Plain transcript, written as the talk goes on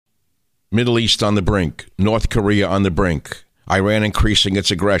Middle East on the brink. North Korea on the brink. Iran increasing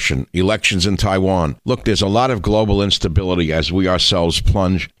its aggression, elections in Taiwan. Look, there's a lot of global instability as we ourselves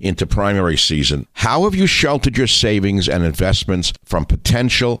plunge into primary season. How have you sheltered your savings and investments from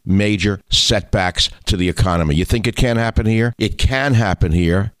potential major setbacks to the economy? You think it can't happen here? It can happen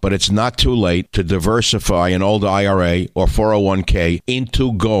here, but it's not too late to diversify an old IRA or 401k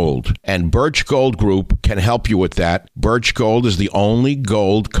into gold. And Birch Gold Group can help you with that. Birch Gold is the only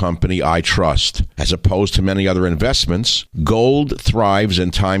gold company I trust. As opposed to many other investments, gold thrives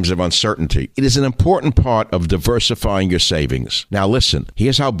in times of uncertainty. It is an important part of diversifying your savings. Now listen,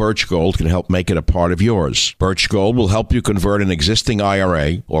 here's how Birch Gold can help make it a part of yours. Birch Gold will help you convert an existing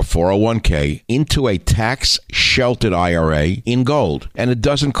IRA or 401k into a tax-sheltered IRA in gold. And it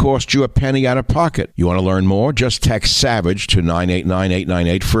doesn't cost you a penny out of pocket. You want to learn more? Just text SAVAGE to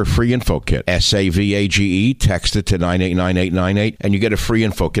 989-898 for a free info kit. SAVAGE, text it to 989-898 and you get a free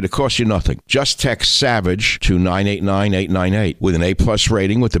info kit. It costs you nothing. Just text SAVAGE to 989-898. With an A-plus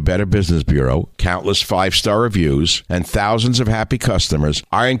rating with the Better Business Bureau, countless 5-star reviews, and thousands of happy customers,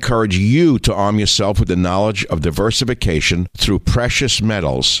 I encourage you to arm yourself with the knowledge of diversification through precious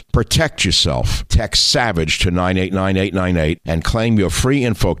metals. Protect yourself. Text SAVAGE to 989-898 and claim your free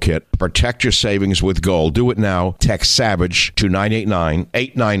info kit. Protect your savings with gold. Do it now. Text SAVAGE to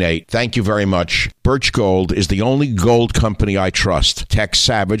 989-898. Thank you very much. Birch Gold is the only gold company I trust. Text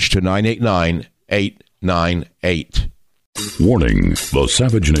SAVAGE to 989-898. Warning, the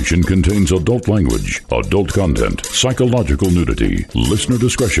Savage Nation contains adult language, adult content, psychological nudity. Listener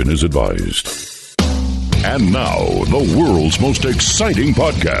discretion is advised. And now, the world's most exciting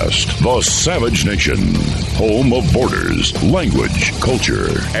podcast, The Savage Nation, home of borders, language, culture.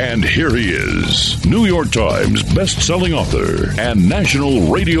 And here he is, New York Times best-selling author and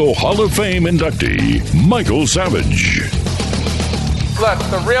National Radio Hall of Fame inductee, Michael Savage. Look,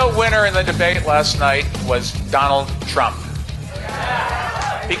 the real winner in the debate last night was Donald Trump.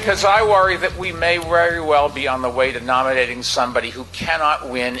 Because I worry that we may very well be on the way to nominating somebody who cannot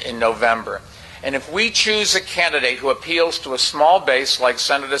win in November. And if we choose a candidate who appeals to a small base like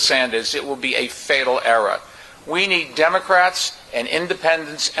Senator Sanders, it will be a fatal error. We need Democrats and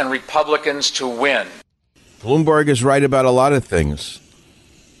independents and Republicans to win. Bloomberg is right about a lot of things.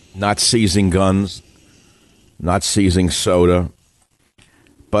 Not seizing guns, not seizing soda.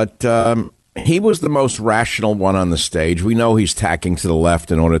 But he was the most rational one on the stage. We know he's tacking to the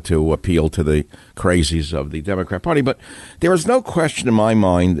left in order to appeal to the crazies of the Democrat Party. But there is no question in my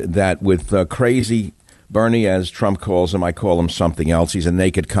mind that with crazy Bernie, as Trump calls him, I call him something else. He's a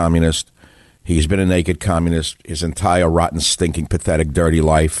naked communist. He's been a naked communist his entire rotten, stinking, pathetic, dirty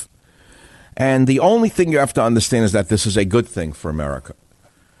life. And the only thing you have to understand is that this is a good thing for America.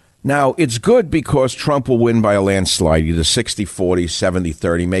 Now, it's good because Trump will win by a landslide, either 60-40,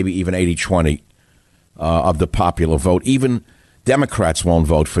 70-30, maybe even 80-20 of the popular vote. Even Democrats won't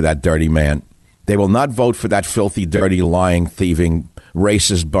vote for that dirty man. They will not vote for that filthy, dirty, lying, thieving,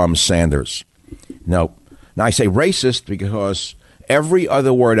 racist bum Sanders. No. Now, I say racist because every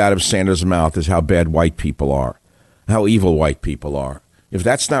other word out of Sanders' mouth is how bad white people are, how evil white people are. If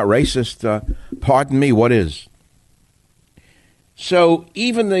that's not racist, pardon me, what is? So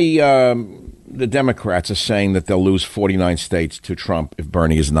even the Democrats are saying that they'll lose 49 states to Trump if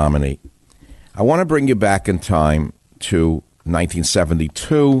Bernie is nominee. I want to bring you back in time to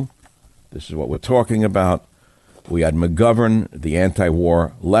 1972. This is what we're talking about. We had McGovern, the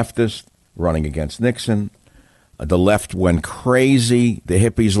anti-war leftist, running against Nixon. The left went crazy. The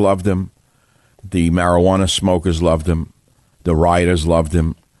hippies loved him. The marijuana smokers loved him. The rioters loved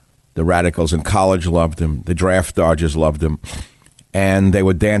him. The radicals in college loved him. The draft dodgers loved him. And they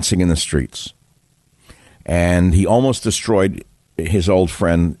were dancing in the streets. And he almost destroyed his old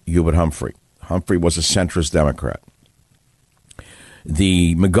friend, Hubert Humphrey. Humphrey was a centrist Democrat.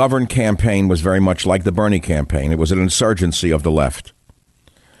 The McGovern campaign was very much like the Bernie campaign. It was an insurgency of the left.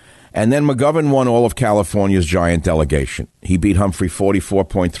 And then McGovern won all of California's giant delegation. He beat Humphrey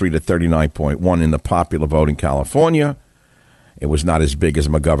 44.3 to 39.1 in the popular vote in California. It was not as big as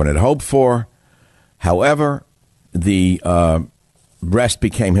McGovern had hoped for. However, the rest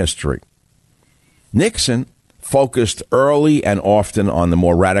became history. Nixon focused early and often on the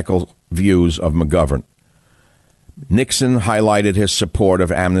more radical views of McGovern. Nixon highlighted his support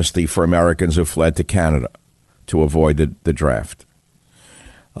of amnesty for Americans who fled to Canada to avoid the draft.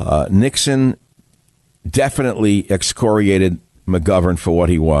 Nixon definitely excoriated McGovern for what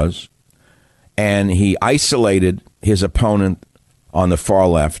he was, and he isolated his opponent on the far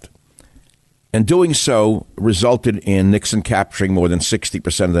left. And doing so resulted in Nixon capturing more than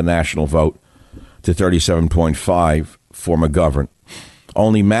 60% of the national vote to 37.5 for McGovern.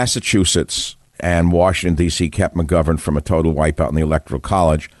 Only Massachusetts and Washington, D.C. kept McGovern from a total wipeout in the Electoral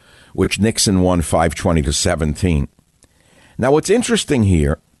College, which Nixon won 520 to 17. Now, what's interesting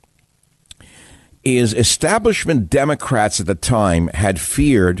here is establishment Democrats at the time had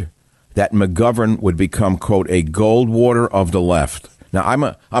feared that McGovern would become, quote, a Goldwater of the left. Now,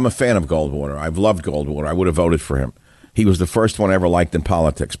 I'm a fan of Goldwater. I've loved Goldwater. I would have voted for him. He was the first one I ever liked in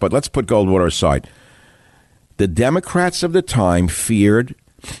politics. But let's put Goldwater aside. The Democrats of the time feared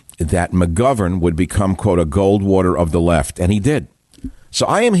that McGovern would become, quote, a Goldwater of the left, and he did. So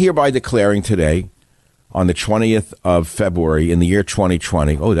I am hereby declaring today, on the 20th of February in the year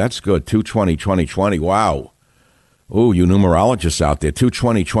 2020. Oh, that's good. 2/20/2020. Wow. Oh, you numerologists out there.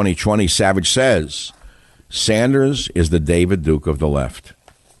 2/20/2020. Savage says, Sanders is the David Duke of the left.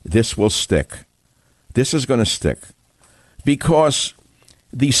 This will stick. This is going to stick. Because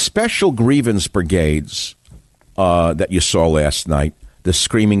the special grievance brigades that you saw last night, the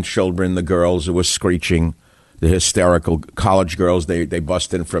screaming children, the girls who were screeching, the hysterical college girls, they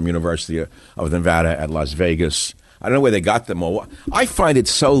bust in from University of Nevada at Las Vegas. I don't know where they got them all. I find it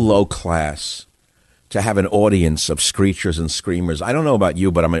so low class to have an audience of screechers and screamers. I don't know about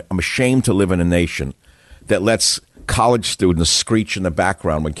you, but I'm ashamed to live in a nation that lets college students screech in the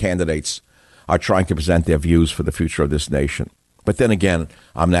background when candidates are trying to present their views for the future of this nation. But then again,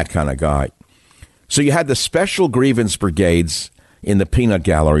 I'm that kind of guy. So you had the special grievance brigades in the peanut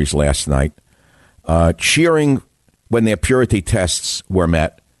galleries last night, cheering when their purity tests were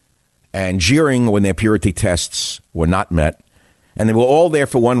met and jeering when their purity tests were not met. And they were all there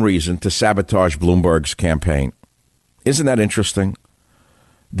for one reason, to sabotage Bloomberg's campaign. Isn't that interesting?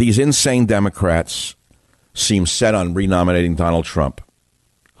 These insane Democrats seem set on renominating Donald Trump,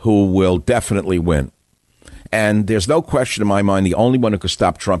 who will definitely win. And there's no question in my mind, the only one who could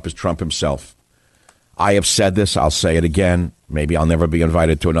stop Trump is Trump himself. I have said this. I'll say it again. Maybe I'll never be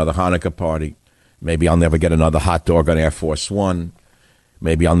invited to another Hanukkah party. Maybe I'll never get another hot dog on Air Force One.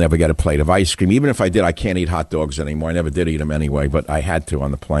 Maybe I'll never get a plate of ice cream. Even if I did, I can't eat hot dogs anymore. I never did eat them anyway, but I had to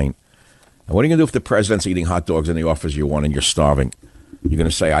on the plane. And what are you going to do if the president's eating hot dogs and he offers you one and you're starving? You're going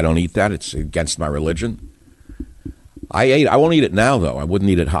to say, I don't eat that. It's against my religion. I won't eat it now, though. I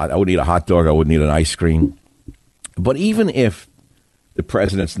wouldn't eat it hot. I wouldn't eat a hot dog. I wouldn't eat an ice cream. But even if the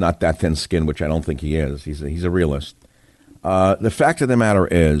president's not that thin-skinned, which I don't think he is, he's a realist. The fact of the matter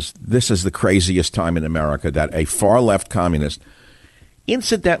is, this is the craziest time in America that a far-left communist,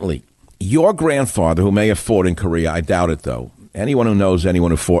 incidentally, your grandfather, who may have fought in Korea, I doubt it, though. Anyone who knows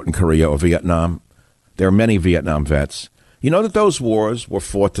anyone who fought in Korea or Vietnam, there are many Vietnam vets. You know that those wars were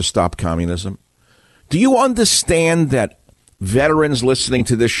fought to stop communism? Do you understand that veterans listening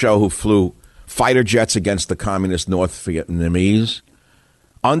to this show who flew fighter jets against the communist North Vietnamese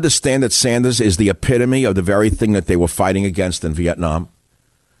understand that Sanders is the epitome of the very thing that they were fighting against in Vietnam?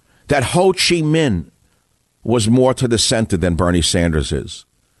 That Ho Chi Minh was more to the center than Bernie Sanders is.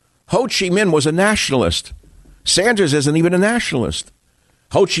 Ho Chi Minh was a nationalist. Sanders isn't even a nationalist.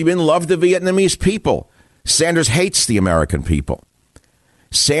 Ho Chi Minh loved the Vietnamese people. Sanders hates the American people.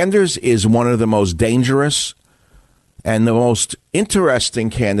 Sanders is one of the most dangerous and the most interesting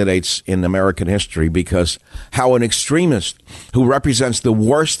candidates in American history, because how an extremist who represents the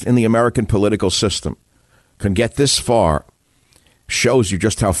worst in the American political system can get this far shows you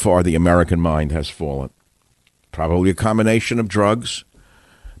just how far the American mind has fallen. Probably a combination of drugs,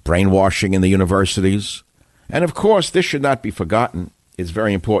 brainwashing in the universities, and of course, this should not be forgotten. It's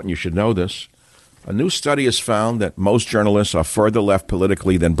very important you should know this. A new study has found that most journalists are further left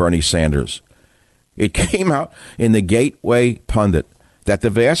politically than Bernie Sanders. It came out in the Gateway Pundit that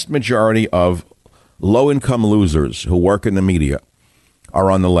the vast majority of low-income losers who work in the media are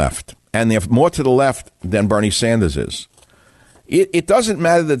on the left, and they're more to the left than Bernie Sanders is. It doesn't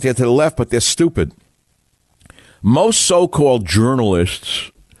matter that they're to the left, but they're stupid. Most so-called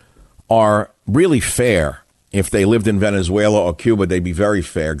journalists are really fair. If they lived in Venezuela or Cuba, they'd be very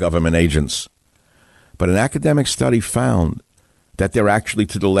fair government agents. But an academic study found that they're actually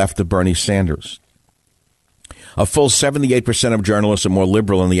to the left of Bernie Sanders. A full 78% of journalists are more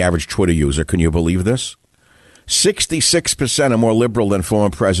liberal than the average Twitter user. Can you believe this? 66% are more liberal than former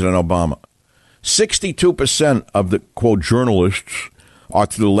President Obama. 62% of the, quote, journalists are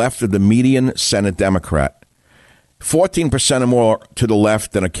to the left of the median Senate Democrat. 14% are more to the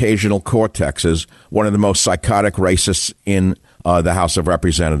left than occasional Cortexes, one of the most psychotic racists in the House of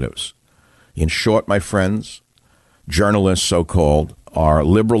Representatives. In short, my friends, journalists, so-called, are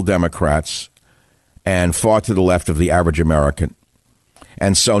liberal Democrats and far to the left of the average American.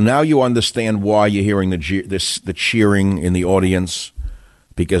 And so now you understand why you're hearing the cheering in the audience,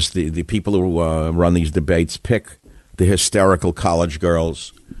 because the people who run these debates pick the hysterical college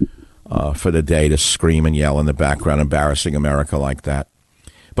girls for the day to scream and yell in the background, embarrassing America like that.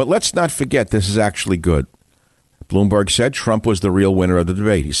 But let's not forget, this is actually good. Bloomberg said Trump was the real winner of the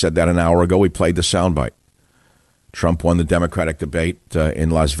debate. He said that an hour ago. We played the soundbite. Trump won the Democratic debate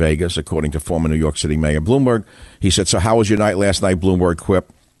in Las Vegas, according to former New York City Mayor Bloomberg. He said, so how was your night last night? Bloomberg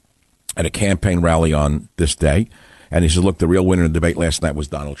quipped at a campaign rally on this day. And he said, look, the real winner of the debate last night was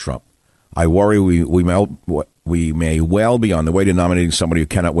Donald Trump. I worry we may well be on the way to nominating somebody who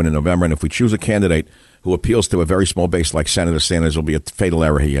cannot win in November. And if we choose a candidate who appeals to a very small base like Senator Sanders, will be a fatal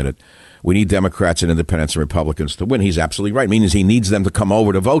error, he added. We need Democrats and independents and Republicans to win. He's absolutely right. It means he needs them to come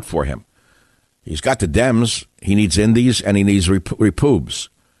over to vote for him. He's got the Dems, he needs Indies, and he needs Repoobs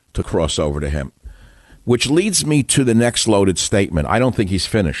to cross over to him. Which leads me to the next loaded statement. I don't think he's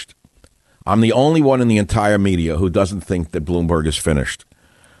finished. I'm the only one in the entire media who doesn't think that Bloomberg is finished.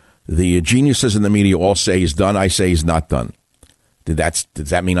 The geniuses in the media all say he's done. I say he's not done. Does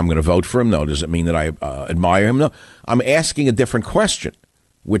that mean I'm going to vote for him? No. Does it mean that I admire him? No. I'm asking a different question,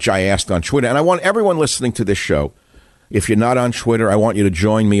 which I asked on Twitter. And I want everyone listening to this show, if you're not on Twitter, I want you to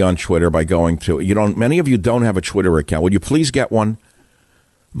join me on Twitter by going to, many of you don't have a Twitter account. Would you please get one?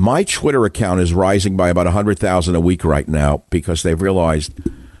 My Twitter account is rising by about 100,000 a week right now because they've realized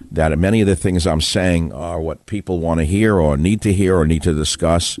that many of the things I'm saying are what people want to hear or need to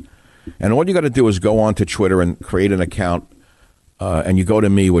discuss. And all you got to do is go on to Twitter and create an account, and you go to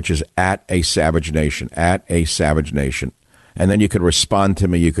me, which is @ASavageNation, @ASavageNation. And then you could respond to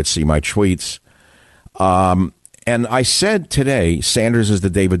me. You could see my tweets. And I said today, Sanders is the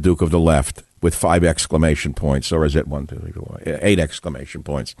David Duke of the left with 5 exclamation points. Or is it 1, 2, 3, 4, 8 exclamation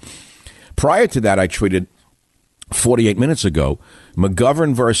points? Prior to that, I tweeted 48 minutes ago,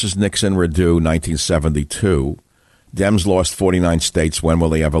 McGovern versus Nixon redo 1972. Dems lost 49 states. When will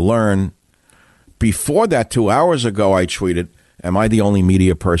they ever learn? Before that, 2 hours ago, I tweeted, am I the only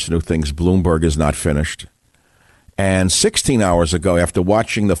media person who thinks Bloomberg is not finished? And 16 hours ago, after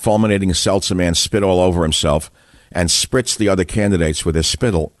watching the fulminating seltzer man spit all over himself and spritz the other candidates with his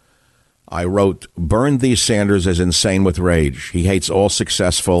spittle, I wrote, burn these Sanders as insane with rage. He hates all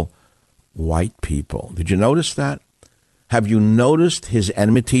successful white people. Did you notice that? Have you noticed his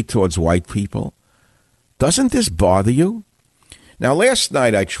enmity towards white people? Doesn't this bother you? Now, last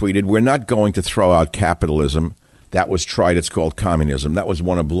night I tweeted, we're not going to throw out capitalism. That was tried. It's called communism. That was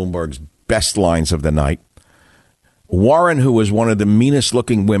one of Bloomberg's best lines of the night. Warren, who is one of the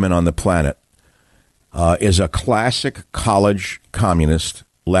meanest-looking women on the planet, is a classic college communist,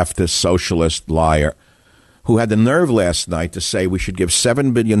 leftist, socialist liar who had the nerve last night to say we should give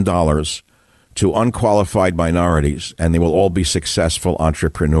 $7 billion to unqualified minorities and they will all be successful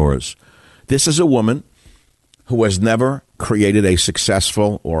entrepreneurs. This is a woman who has never created a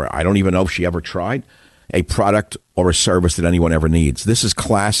successful, or I don't even know if she ever tried, a product or a service that anyone ever needs. This is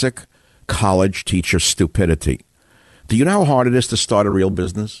classic college teacher stupidity. Do you know how hard it is to start a real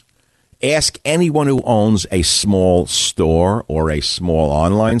business? Ask anyone who owns a small store or a small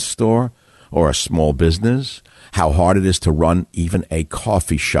online store or a small business how hard it is to run even a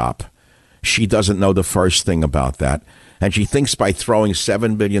coffee shop. She doesn't know the first thing about that. And she thinks by throwing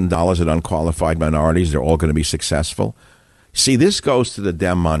 $7 billion at unqualified minorities, they're all going to be successful. See, this goes to the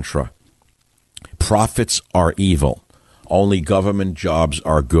Dem mantra. Profits are evil. Only government jobs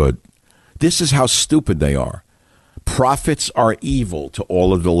are good. This is how stupid they are. Profits are evil to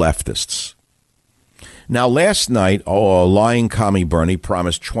all of the leftists. Now, last night, lying commie Bernie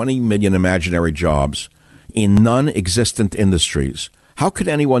promised 20 million imaginary jobs in non-existent industries. How could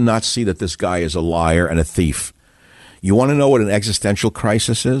anyone not see that this guy is a liar and a thief? You want to know what an existential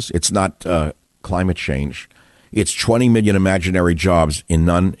crisis is? It's not climate change. It's 20 million imaginary jobs in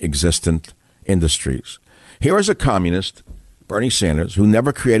non-existent industries. Here is a communist, Bernie Sanders, who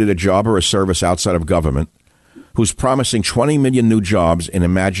never created a job or a service outside of government, who's promising 20 million new jobs in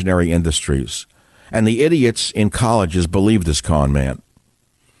imaginary industries. And the idiots in colleges believe this con man.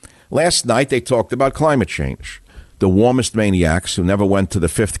 Last night, they talked about climate change. The warmest maniacs who never went to the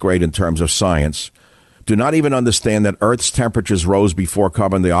 5th grade in terms of science do not even understand that Earth's temperatures rose before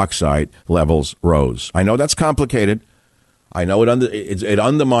carbon dioxide levels rose. I know that's complicated. I know it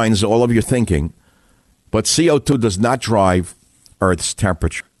undermines all of your thinking. But CO2 does not drive Earth's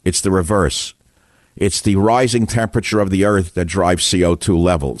temperature. It's the reverse. It's the rising temperature of the Earth that drives CO2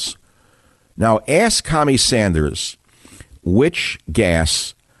 levels. Now, ask Commie Sanders which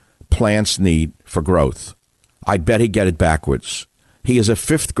gas plants need for growth. I'd bet he'd get it backwards. He is a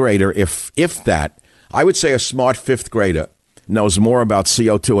 5th grader, if that. I would say a smart 5th grader knows more about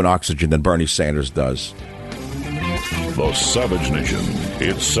CO2 and oxygen than Bernie Sanders does. The Savage Nation.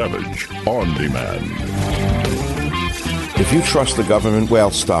 It's Savage on demand. If you trust the government, well,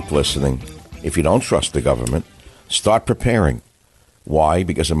 stop listening. If you don't trust the government, start preparing. Why?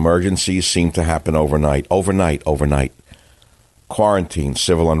 Because emergencies seem to happen overnight. Quarantine,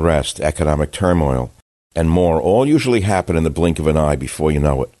 civil unrest, economic turmoil, and more all usually happen in the blink of an eye before you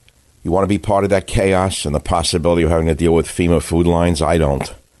know it. You want to be part of that chaos and the possibility of having to deal with FEMA food lines? I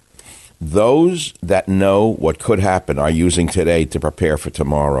don't. Those that know what could happen are using today to prepare for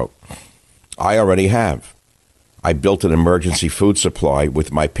tomorrow. I already have. I built an emergency food supply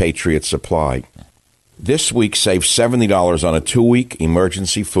with my Patriot Supply. This week, save $70 on a 2-week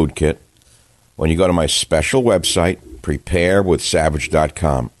emergency food kit when you go to my special website,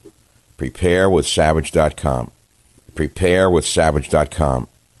 preparewithsavage.com. Preparewithsavage.com. Preparewithsavage.com.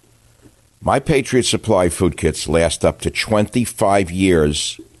 My Patriot Supply food kits last up to 25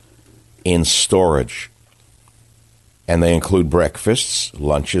 years in storage, and they include breakfasts,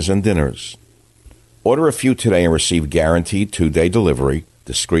 lunches, and dinners. Order a few today and receive guaranteed 2-day delivery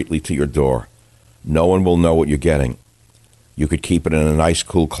discreetly to your door. No one will know what you're getting. You could keep it in a nice,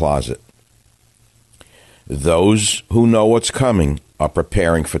 cool closet. Those who know what's coming are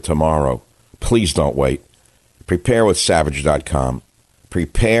preparing for tomorrow. Please don't wait. Preparewithsavage.com.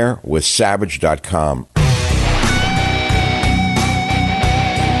 Preparewithsavage.com.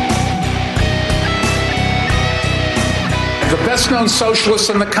 The best-known socialist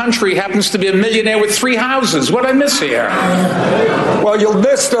in the country happens to be a millionaire with 3 houses. What did I miss here? Well, you'll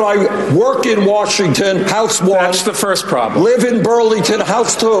miss that I work in Washington, House 1. That's the first problem. Live in Burlington,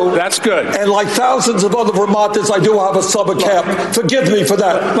 House 2. That's good. And like thousands of other Vermonters, I do have a summer camp. Forgive me for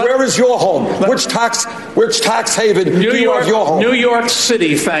that. Where is your home? Which tax haven do you have your home? New York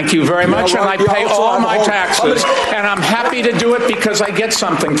City, thank you very much. And I pay all my taxes. And I'm happy to do it because I get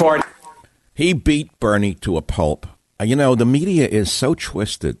something for it. He beat Bernie to a pulp. You know, the media is so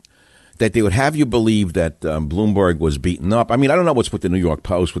twisted that they would have you believe that Bloomberg was beaten up. I mean, I don't know what's with the New York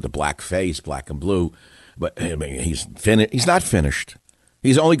Post with the black face, black and blue, but I mean, he's not finished.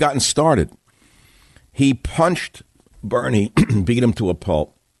 He's only gotten started. He punched Bernie, beat him to a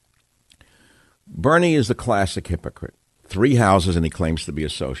pulp. Bernie is the classic hypocrite. 3 houses and he claims to be a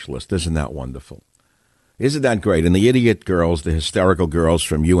socialist. Isn't that wonderful? Isn't that great? And the idiot girls, the hysterical girls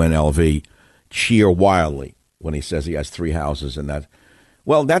from UNLV cheer wildly when he says he has 3 houses and that.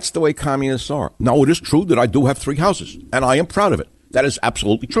 Well, that's the way communists are. Now, it is true that I do have 3 houses, and I am proud of it. That is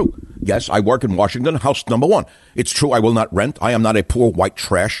absolutely true. Yes, I work in Washington, house number 1. It's true I will not rent. I am not a poor white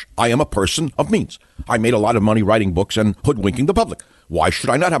trash. I am a person of means. I made a lot of money writing books and hoodwinking the public. Why should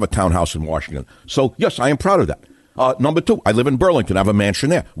I not have a townhouse in Washington? So, yes, I am proud of that. Number 2, I live in Burlington. I have a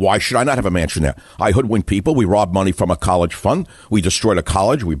mansion there. Why should I not have a mansion there? I hoodwink people. We robbed money from a college fund. We destroyed a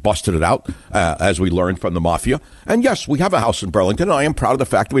college. We busted it out, as we learned from the mafia. And yes, we have a house in Burlington, and I am proud of the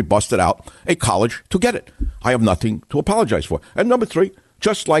fact that we busted out a college to get it. I have nothing to apologize for. And number 3,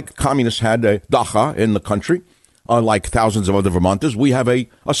 just like communists had a dacha in the country, like thousands of other Vermonters, we have a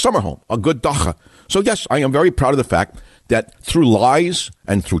summer home, a good dacha. So yes, I am very proud of the fact that through lies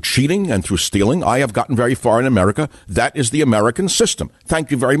and through cheating and through stealing, I have gotten very far in America. That is the American system.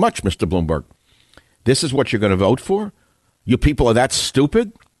 Thank you very much, Mr. Bloomberg. This is what you're going to vote for? You people are that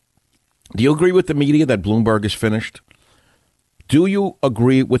stupid? Do you agree with the media that Bloomberg is finished? Do you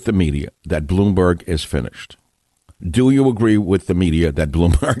agree with the media that Bloomberg is finished? Do you agree with the media that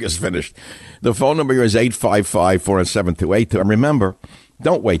Bloomberg is finished? The phone number here is 855-407-2822. And remember,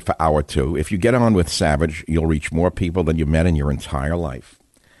 don't wait for hour 2. If you get on with Savage, you'll reach more people than you've met in your entire life.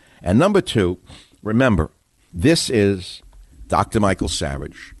 And number 2, remember, this is Dr. Michael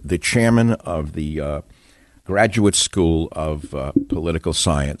Savage, the chairman of the Graduate School of Political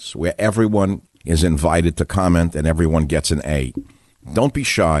Science, where everyone is invited to comment and everyone gets an A. Don't be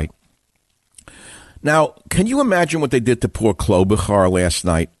shy. Now, can you imagine what they did to poor Klobuchar last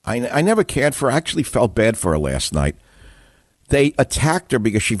night? I never cared for her. I actually felt bad for her last night. They attacked her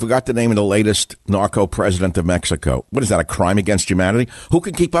because she forgot the name of the latest narco president of Mexico. What is that, a crime against humanity? Who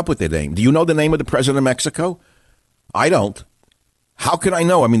can keep up with their name? Do you know the name of the president of Mexico? I don't. How can I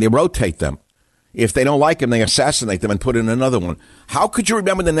know? I mean, they rotate them. If they don't like him, they assassinate them and put in another one. How could you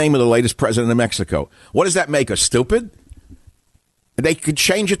remember the name of the latest president of Mexico? What does that make us, stupid? They could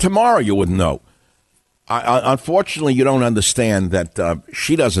change it tomorrow, you wouldn't know. Unfortunately, you don't understand that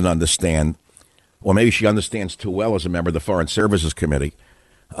she doesn't understand, or maybe she understands too well as a member of the Foreign Services Committee,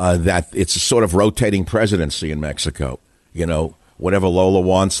 that it's a sort of rotating presidency in Mexico. You know, whatever Lola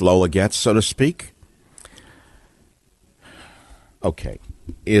wants, Lola gets, so to speak. Okay.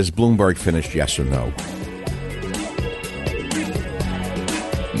 Is Bloomberg finished, yes or no?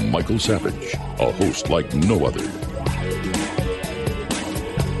 Michael Savage, a host like no other.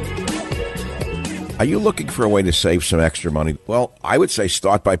 Are you looking for a way to save some extra money? Well, I would say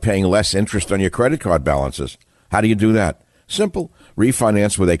start by paying less interest on your credit card balances. How do you do that? Simple.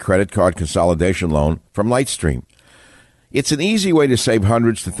 Refinance with a credit card consolidation loan from Lightstream. It's an easy way to save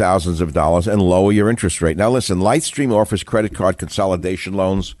hundreds to thousands of dollars and lower your interest rate. Now listen, Lightstream offers credit card consolidation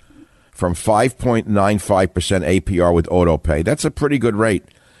loans from 5.95% APR with AutoPay. That's a pretty good rate.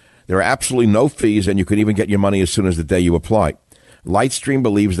 There are absolutely no fees, and you can even get your money as soon as the day you apply. Lightstream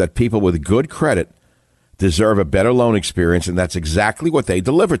believes that people with good credit deserve a better loan experience, and that's exactly what they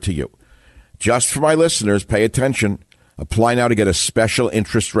deliver to you. Just for my listeners, pay attention. Apply now to get a special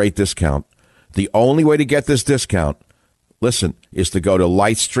interest rate discount. The only way to get this discount, listen, is to go to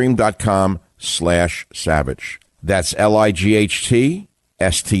lightstream.com/savage. That's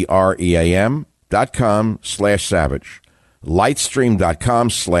lightstream.com/savage.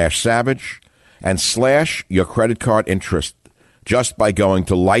 Lightstream.com/savage and slash your credit card interest just by going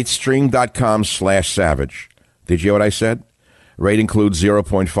to lightstream.com/savage. Did you hear what I said? Rate includes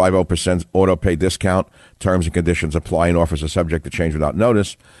 0.50% auto pay discount. Terms and conditions apply, and offers are subject to change without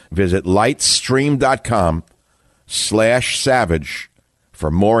notice. Visit lightstream.com/savage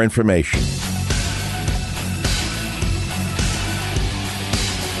for more information.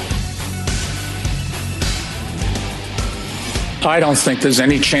 I don't think there's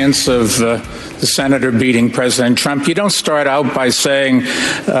any chance of the senator beating President Trump. You don't start out by saying,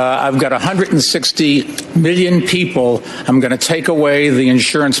 I've got 160 million people. I'm going to take away the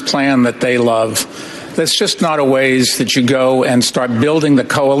insurance plan that they love. That's just not a ways that you go and start building the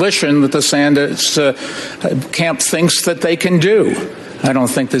coalition that the Sanders camp thinks that they can do. I don't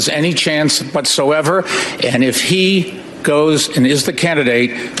think there's any chance whatsoever. And if he goes and is the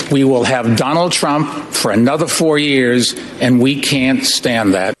candidate, we will have Donald Trump for another 4 years, and we can't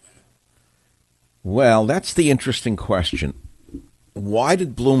stand that. Well, that's the interesting question. Why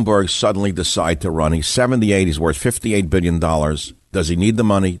did Bloomberg suddenly decide to run? He's 78. He's worth $58 billion. Does he need the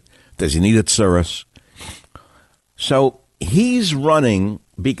money? Does he need a Tsuris? So he's running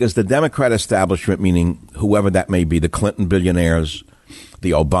because the Democrat establishment, meaning whoever that may be, the Clinton billionaires,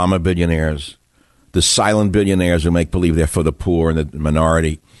 the Obama billionaires, the silent billionaires who make believe they're for the poor and the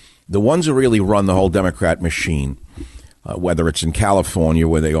minority, the ones who really run the whole Democrat machine, whether it's in California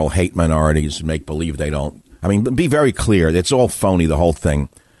where they all hate minorities and make believe they don't. I mean, be very clear. It's all phony, the whole thing,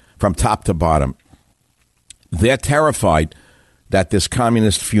 from top to bottom. They're terrified that this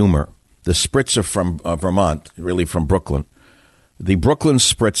communist fumer, the spritzer from Vermont, really from Brooklyn, the Brooklyn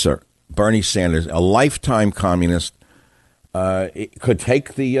spritzer, Bernie Sanders, a lifetime communist, it could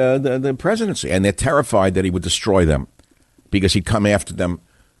take the presidency, and they're terrified that he would destroy them because he'd come after them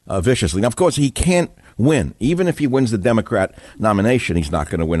viciously. Now, of course, he can't win. Even if he wins the Democrat nomination, he's not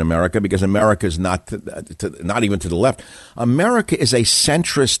going to win America because America is not not even to the left. America is a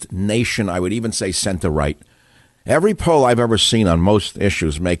centrist nation. I would even say center-right. Every poll I've ever seen on most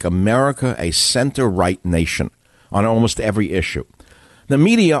issues make America a center-right nation on almost every issue. The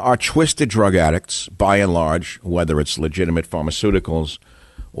media are twisted drug addicts, by and large, whether it's legitimate pharmaceuticals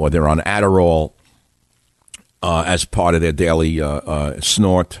or they're on Adderall as part of their daily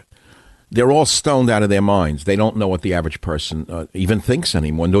snort. They're all stoned out of their minds. They don't know what the average person even thinks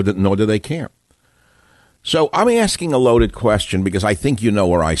anymore, nor do they care. So I'm asking a loaded question because I think you know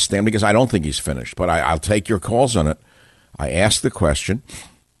where I stand, because I don't think he's finished, but I'll take your calls on it. I ask the question,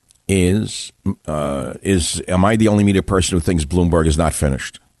 am I the only media person who thinks Bloomberg is not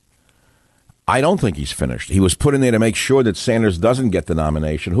finished? I don't think he's finished. He was put in there to make sure that Sanders doesn't get the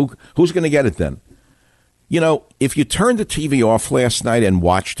nomination. Who's going to get it then? You know, if you turned the TV off last night and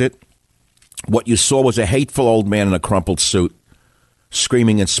watched it, what you saw was a hateful old man in a crumpled suit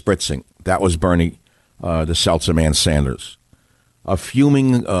screaming and spritzing. That was Bernie, the seltzer man Sanders, a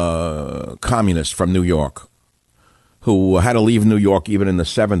fuming communist from New York who had to leave New York even in the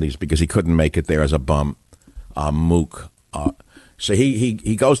 70s because he couldn't make it there as a bum, mook. So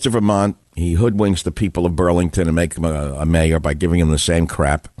he goes to Vermont. He hoodwinks the people of Burlington and make him a mayor by giving him the same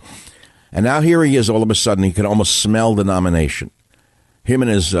crap. And now here he is, all of a sudden, he can almost smell the nomination. Him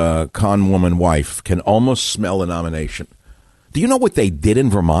and his con woman wife can almost smell the nomination. Do you know what they did in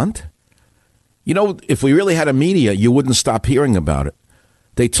Vermont? You know, if we really had a media, you wouldn't stop hearing about it.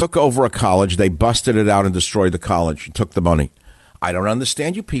 They took over a college. They busted it out and destroyed the college and took the money. I don't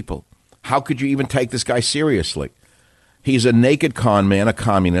understand you people. How could you even take this guy seriously? He's a naked con man, a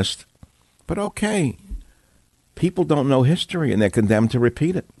communist. But okay, people don't know history and they're condemned to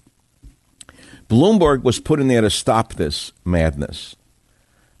repeat it. Bloomberg was put in there to stop this madness.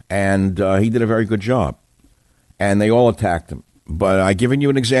 And he did a very good job. And they all attacked him. But I've given you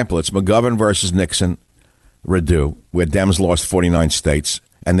an example. It's McGovern versus Nixon, Redu, where Dems lost 49 states,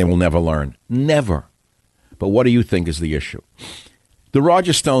 and they will never learn. Never. But what do you think is the issue? The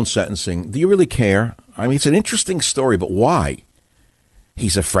Roger Stone sentencing, do you really care? I mean, it's an interesting story, but why?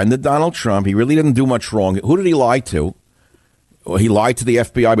 He's a friend of Donald Trump. He really didn't do much wrong. Who did he lie to? Well, he lied to the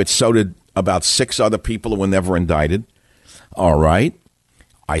FBI, but so did about 6 other people who were never indicted. All right.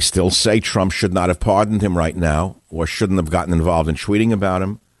 I still say Trump should not have pardoned him right now or shouldn't have gotten involved in tweeting about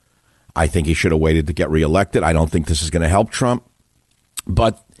him. I think he should have waited to get reelected. I don't think this is going to help Trump.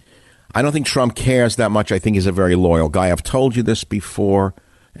 But I don't think Trump cares that much. I think he's a very loyal guy. I've told you this before,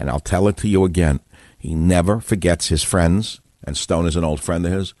 and I'll tell it to you again. He never forgets his friends, and Stone is an old friend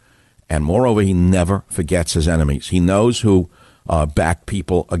of his. And moreover, he never forgets his enemies. He knows who backed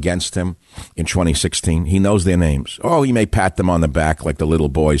people against him in 2016. He knows their names. Oh, he may pat them on the back like the little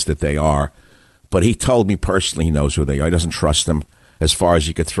boys that they are. But he told me personally he knows who they are. He doesn't trust them as far as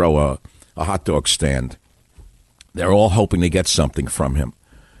you could throw a hot dog stand. They're all hoping to get something from him.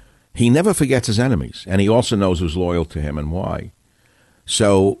 He never forgets his enemies, and he also knows who's loyal to him and why.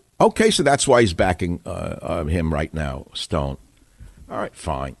 So, okay, so that's why he's backing him right now, Stone. All right,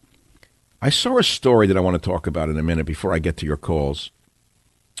 fine. I saw a story that I want to talk about in a minute before I get to your calls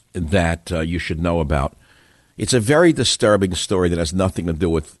that you should know about. It's a very disturbing story that has nothing to do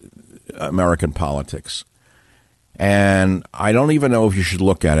with American politics. And I don't even know if you should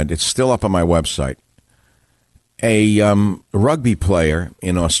look at it. It's still up on my website. A rugby player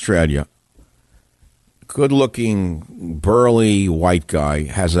in Australia, good-looking, burly white guy,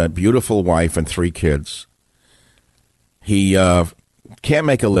 has a beautiful wife and 3 kids. He can't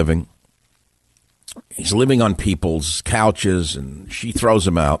make a living. He's living on people's couches, and she throws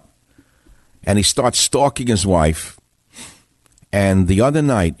him out. And he starts stalking his wife. And the other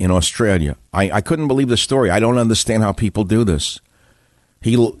night in Australia, I couldn't believe the story. I don't understand how people do this.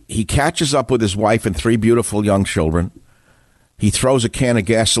 He catches up with his wife and 3 beautiful young children. He throws a can of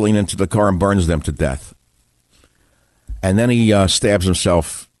gasoline into the car and burns them to death. And then he stabs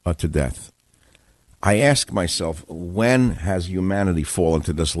himself to death. I ask myself, when has humanity fallen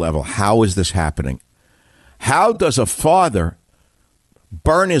to this level? How is this happening? How does a father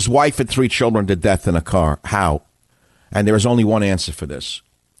burn his wife and 3 children to death in a car? How? And there is only one answer for this.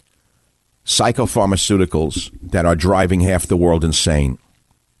 Psychopharmaceuticals that are driving half the world insane.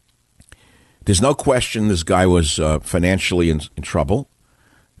 There's no question this guy was financially in trouble.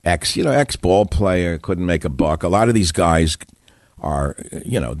 Ex-ball player, couldn't make a buck. A lot of these guys are,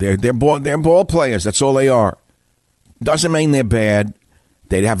 they're ball players. That's all they are. Doesn't mean they're bad.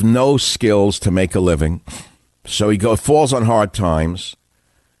 They have no skills to make a living. So he falls on hard times,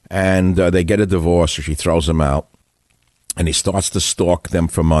 and they get a divorce, or she throws him out. And he starts to stalk them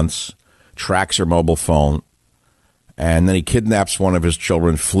for months, tracks her mobile phone, and then he kidnaps one of his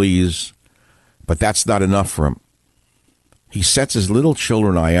children, flees. But that's not enough for him. He sets his little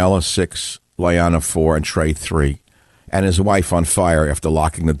children, Ayala 6, Liana 4, and Trey 3, and his wife on fire after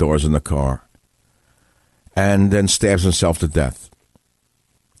locking the doors in the car, and then stabs himself to death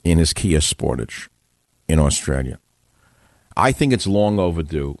in his Kia Sportage in Australia. I think it's long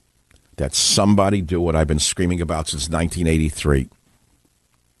overdue that somebody do what I've been screaming about since 1983.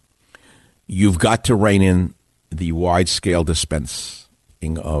 You've got to rein in the wide-scale dispensing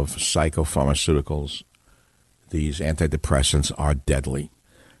of psychopharmaceuticals. These antidepressants are deadly.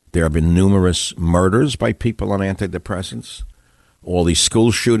 There have been numerous murders by people on antidepressants. All these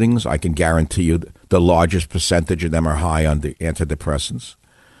school shootings, I can guarantee you the largest percentage of them are high on the antidepressants.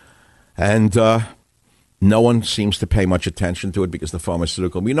 And no one seems to pay much attention to it because the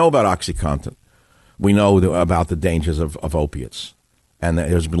pharmaceutical, we know about OxyContin. We know about the dangers of opiates. And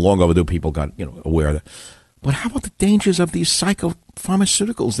there's been long overdue people got aware of that. But how about the dangers of these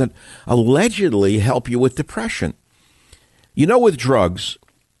psychopharmaceuticals that allegedly help you with depression? With drugs,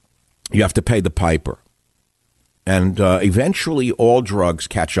 you have to pay the piper. And eventually all drugs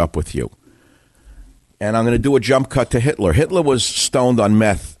catch up with you. And I'm going to do a jump cut to Hitler. Hitler was stoned on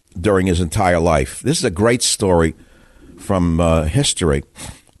meth during his entire life. This is a great story from history.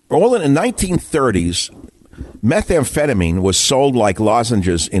 All in the 1930s, methamphetamine was sold like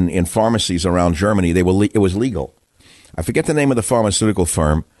lozenges in pharmacies around Germany. It was legal. I forget the name of the pharmaceutical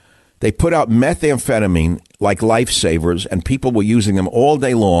firm. They put out methamphetamine like lifesavers, and people were using them all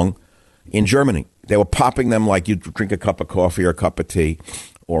day long in Germany. They were popping them like you drink a cup of coffee or a cup of tea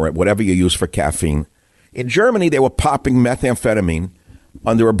or whatever you use for caffeine. In Germany, they were popping methamphetamine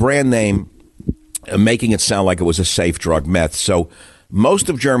under a brand name, making it sound like it was a safe drug, meth. So most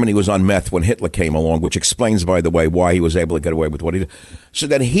of Germany was on meth when Hitler came along, which explains, by the way, why he was able to get away with what he did. So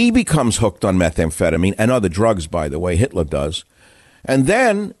then he becomes hooked on methamphetamine and other drugs, by the way, Hitler does. And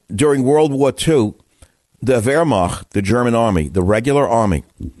then during World War II, the Wehrmacht, the German army, the regular army,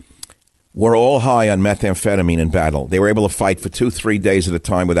 were all high on methamphetamine in battle. They were able to fight for 2-3 days at a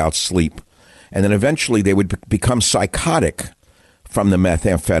time without sleep. And then eventually they would become psychotic from the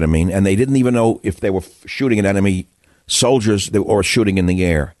methamphetamine, and they didn't even know if they were shooting at enemy soldiers or shooting in the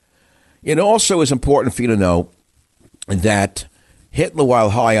air. It also is important for you to know that Hitler,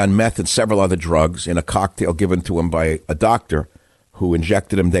 while high on meth and several other drugs in a cocktail given to him by a doctor who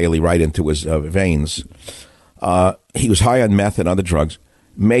injected him daily right into his veins, he was high on meth and other drugs,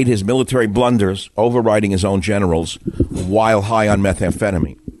 made his military blunders, overriding his own generals while high on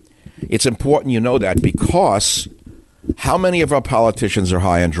methamphetamine. It's important you know that, because how many of our politicians are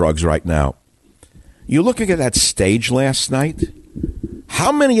high on drugs right now? You looking at that stage last night?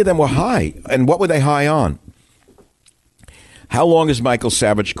 How many of them were high, and what were they high on? How long has Michael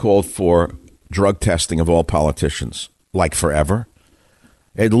Savage called for drug testing of all politicians? Like forever?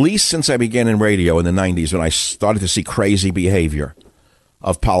 At least since I began in radio in the 90s, when I started to see crazy behavior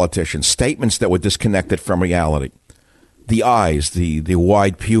of politicians, statements that were disconnected from reality. The eyes, the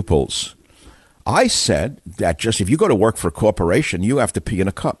wide pupils. I said that just if you go to work for a corporation, you have to pee in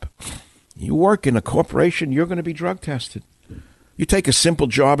a cup. You work in a corporation, you're going to be drug tested. You take a simple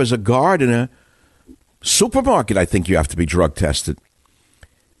job as a guard in a supermarket, I think you have to be drug tested.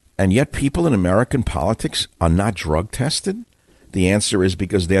 And yet people in American politics are not drug tested? The answer is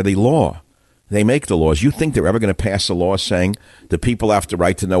because they're the law. They make the laws. You think they're ever going to pass a law saying the people have the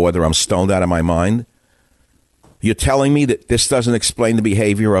right to know whether I'm stoned out of my mind? You're telling me that this doesn't explain the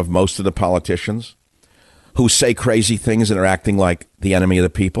behavior of most of the politicians who say crazy things and are acting like the enemy of the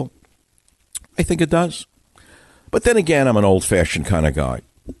people? I think it does. But then again, I'm an old-fashioned kind of guy.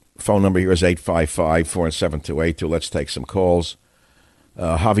 Phone number here is 855-47282. Let's take some calls.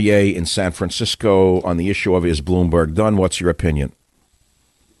 Javier in San Francisco on the issue of is Bloomberg done? What's your opinion?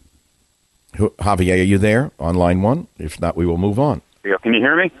 Javier, are you there on line one? If not, we will move on. Yeah, can you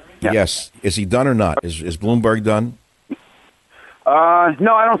hear me? Yeah. Yes. Is he done or not? Is Bloomberg done?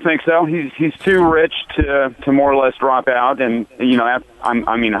 No, I don't think so. He's too rich to more or less drop out. And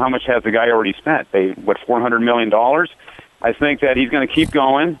I mean, how much has the guy already spent? $400 million? I think that he's going to keep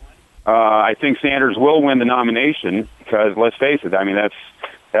going. I think Sanders will win the nomination because, let's face it, I mean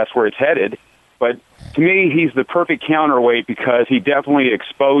that's where it's headed. But to me, he's the perfect counterweight because he definitely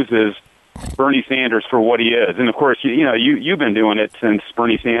exposes Bernie Sanders for what he is. And of course, you've been doing it since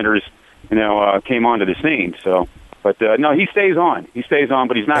Bernie Sanders, came onto the scene. So, but no, he stays on. He stays on,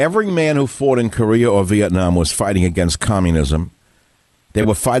 but he's not. Every man who fought in Korea or Vietnam was fighting against communism. They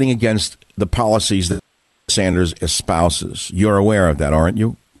were fighting against the policies that Sanders espouses. You're aware of that, aren't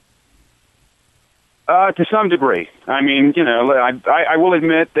you? To some degree. I mean, I will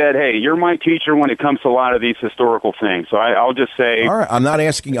admit that, hey, you're my teacher when it comes to a lot of these historical things. So I'll just say... All right, I'm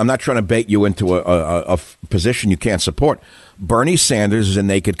not trying to bait you into a position you can't support. Bernie Sanders is a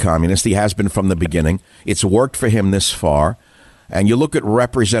naked communist. He has been from the beginning. It's worked for him this far. And you look at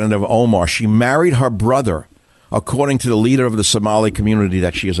Representative Omar. She married her brother, according to the leader of the Somali community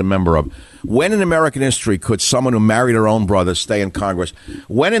that she is a member of. When in American history could someone who married her own brother stay in Congress?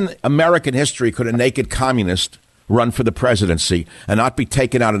 When in American history could a naked communist run for the presidency and not be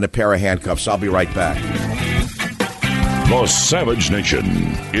taken out in a pair of handcuffs? I'll be right back. The Savage Nation.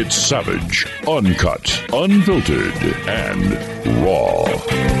 It's savage, uncut, unfiltered, and raw.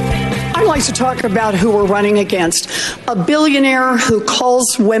 I'd like to talk about who we're running against. A billionaire who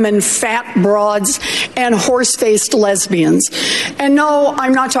calls women fat broads and horse-faced lesbians. And no,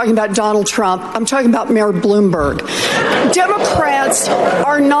 I'm not talking about Donald Trump. I'm talking about Mayor Bloomberg. Democrats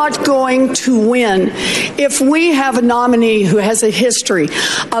are not going to win if we have a nominee who has a history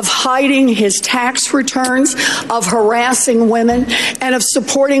of hiding his tax returns, of harassing women, and of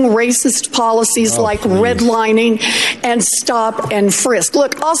supporting racist policies like redlining and stop and frisk.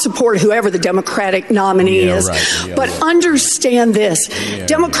 Look, I'll support whoever the Democratic nominee is. Right. Yeah, but understand this.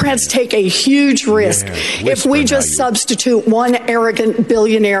 Democrats take a huge risk if we just substitute one arrogant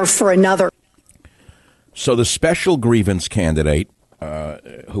billionaire for another. So the special grievance candidate,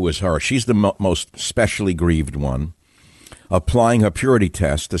 who is her, she's the most specially grieved one, applying her purity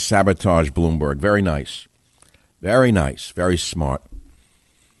test to sabotage Bloomberg. Very nice. Very nice. Very smart.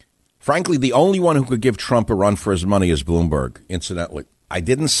 Frankly, the only one who could give Trump a run for his money is Bloomberg, incidentally. I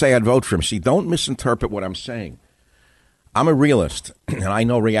didn't say I'd vote for him. See, don't misinterpret what I'm saying. I'm a realist, and I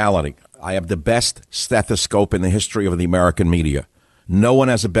know reality. I have the best stethoscope in the history of the American media. No one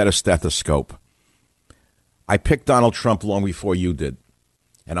has a better stethoscope. I picked Donald Trump long before you did,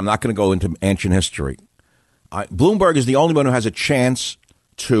 and I'm not going to go into ancient history. Bloomberg is the only one who has a chance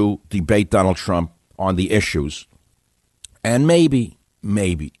to debate Donald Trump on the issues and maybe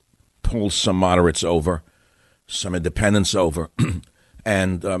pull some moderates over, some independents over,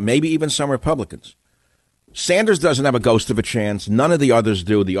 and maybe even some Republicans. Sanders doesn't have a ghost of a chance. None of the others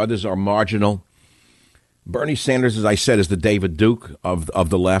do. The others are marginal. Bernie Sanders, as I said, is the David Duke of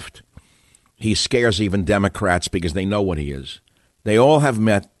the left. He scares even Democrats because they know what he is. They all have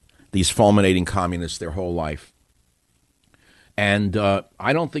met these fulminating communists their whole life. And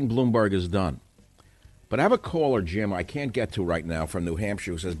I don't think Bloomberg is done. But I have a caller, Jim, I can't get to right now from New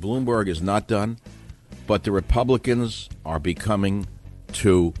Hampshire, who says Bloomberg is not done, but the Republicans are becoming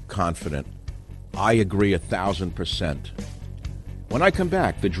too confident. I agree 1,000%. When I come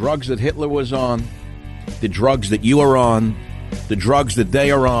back, the drugs that Hitler was on, the drugs that you are on, the drugs that they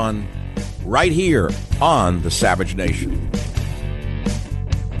are on, right here on The Savage Nation.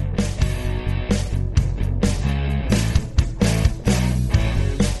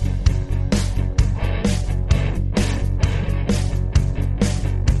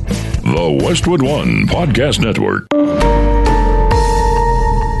 The Westwood One Podcast Network.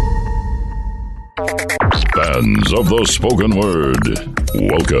 Fans of the spoken word,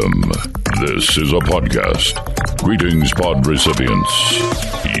 welcome. This is a podcast. Greetings, pod recipients.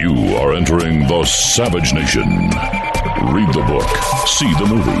 You are entering the Savage Nation. Read the book, see the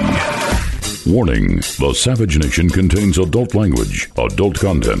movie. Warning, the Savage Nation contains adult language, adult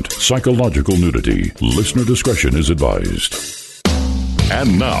content, psychological nudity. Listener discretion is advised.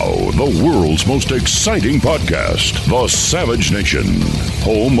 And now, the world's most exciting podcast, The Savage Nation,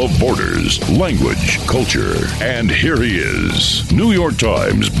 home of borders, language, culture. And here he is, New York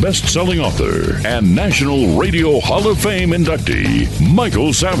Times best-selling author and National Radio Hall of Fame inductee,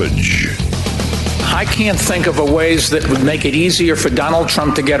 Michael Savage. I can't think of a ways that would make it easier for Donald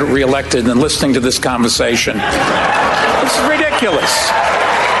Trump to get reelected than listening to this conversation. It's ridiculous.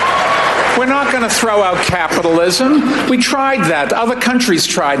 We're not going to throw out capitalism. We tried that. Other countries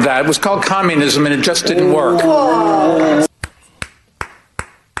tried that. It was called communism, and it just didn't work.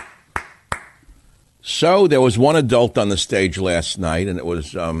 So there was one adult on the stage last night, and it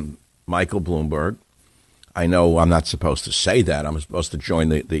was Michael Bloomberg. I know I'm not supposed to say that. I'm supposed to join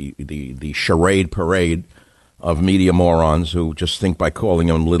the charade parade of media morons who just think by calling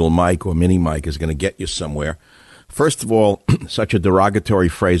him Little Mike or Mini Mike is going to get you somewhere. First of all, such a derogatory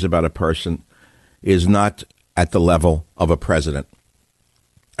phrase about a person is not at the level of a president.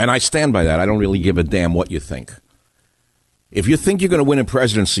 And I stand by that. I don't really give a damn what you think. If you think you're going to win a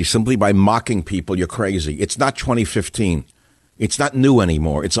presidency simply by mocking people, you're crazy. It's not 2015. It's not new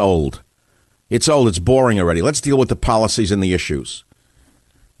anymore. It's old. It's old. It's boring already. Let's deal with the policies and the issues.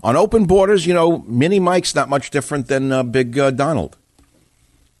 On open borders, you know, Mini Mike's not much different than Big Donald.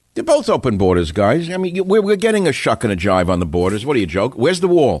 They're both open borders, guys. I mean, we're getting a shuck and a jive on the borders. What are you, joke? Where's the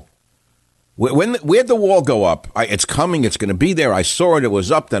wall? Where'd the wall go up? It's coming. It's going to be there. I saw it. It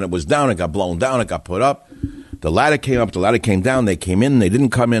was up. Then it was down. It got blown down. It got put up. The ladder came up. The ladder came down. They came in. They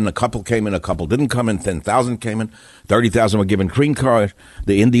didn't come in. A couple came in. A couple didn't come in. 10,000 came in. 30,000 were given green cards.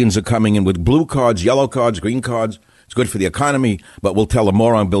 The Indians are coming in with blue cards, yellow cards, green cards. It's good for the economy, but we'll tell a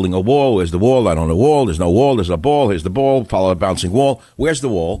moron building a wall. Where's the wall? I don't know wall. There's no wall. There's a ball. Here's the ball. Follow a bouncing wall. Where's the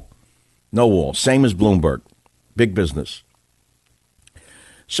wall? No wall. Same as Bloomberg. Big business.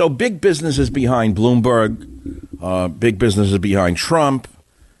 So big business is behind Bloomberg. Big business is behind Trump.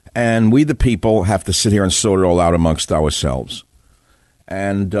 And we, the people, have to sit here and sort it all out amongst ourselves.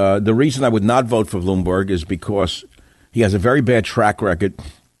 And the reason I would not vote for Bloomberg is because he has a very bad track record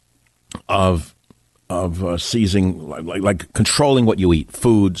of seizing, like controlling what you eat,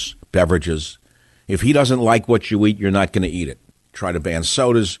 foods, beverages. If he doesn't like what you eat, you're not going to eat it. Try to ban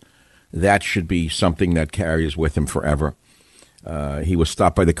sodas. That should be something that carries with him forever. He was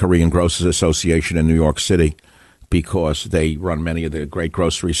stopped by the Korean Grocers Association in New York City because they run many of the great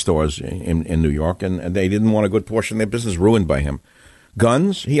grocery stores in New York, and they didn't want a good portion of their business ruined by him.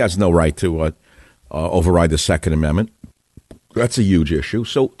 Guns, he has no right to override the Second Amendment. That's a huge issue.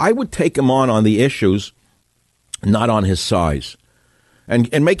 So I would take him on the issues, not on his size.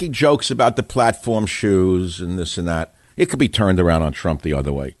 And making jokes about the platform shoes and this and that, it could be turned around on Trump the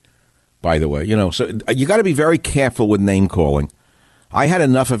other way, by the way. You know, so you got to be very careful with name calling. I had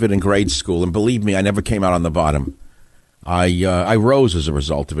enough of it in grade school, and believe me, I never came out on the bottom. I rose as a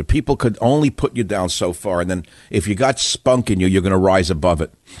result of it. People could only put you down so far, and then if you got spunk in you, you're going to rise above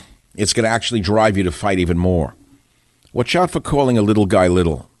it. It's going to actually drive you to fight even more. Watch out for calling a little guy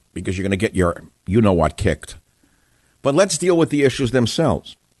little, because you're going to get your you-know-what kicked. But let's deal with the issues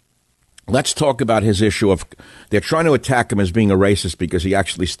themselves. Let's talk about his issue of they're trying to attack him as being a racist because he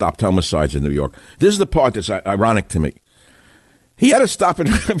actually stopped homicides in New York. This is the part that's ironic to me. He had a stop and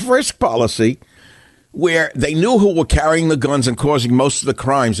frisk policy where they knew who were carrying the guns and causing most of the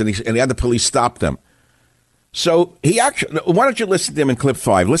crimes, and he had the police stop them. So he actually, why don't you listen to him in clip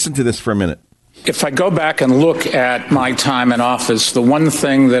 5? Listen to this for a minute. If I go back and look at my time in office, the one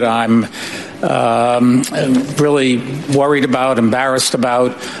thing that I'm really worried about, embarrassed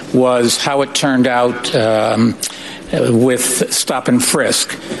about, was how it turned out with stop and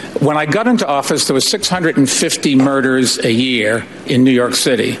frisk. When I got into office, there was 650 murders a year in New York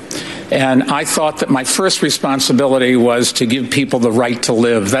City. And I thought that my first responsibility was to give people the right to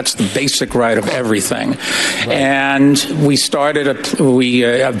live. That's the basic right of everything. Right. And we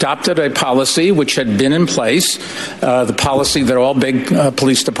adopted a policy which had been in place, the policy that all big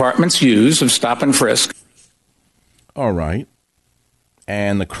police departments use of stop and frisk. All right.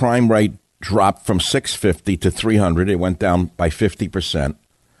 And the crime rate dropped from 650 to 300. It went down by 50%.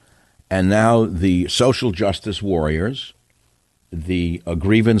 And now the social justice warriors, the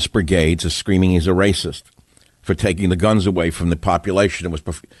grievance brigades, are screaming he's a racist for taking the guns away from the population and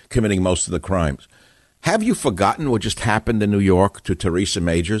was committing most of the crimes. Have you forgotten what just happened in New York to Teresa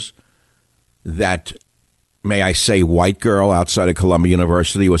Majors? That, may I say, white girl outside of Columbia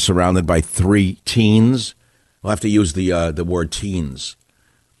University was surrounded by 3 teens. We'll have to use the word teens,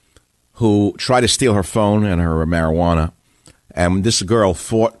 who tried to steal her phone and her marijuana. And this girl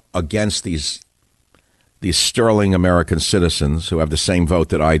fought against these sterling American citizens who have the same vote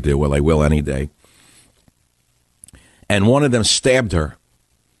that I do, well, they will any day. And one of them stabbed her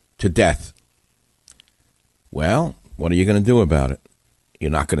to death. Well, what are you going to do about it?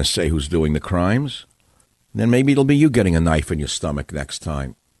 You're not going to say who's doing the crimes? Then maybe it'll be you getting a knife in your stomach next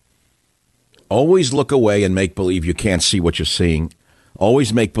time. Always look away and make believe you can't see what you're seeing.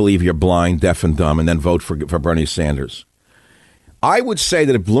 Always make believe you're blind, deaf, and dumb, and then vote for Bernie Sanders. I would say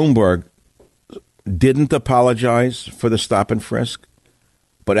that if Bloomberg didn't apologize for the stop and frisk,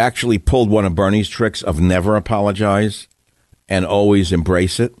 but actually pulled one of Bernie's tricks of never apologize and always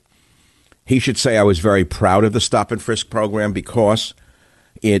embrace it, he should say, I was very proud of the stop and frisk program because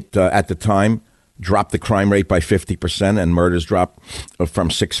it, at the time, dropped the crime rate by 50% and murders dropped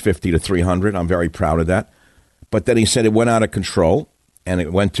from 650 to 300. I'm very proud of that. But then he said it went out of control and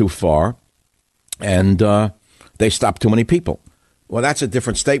it went too far and they stopped too many people. Well, that's a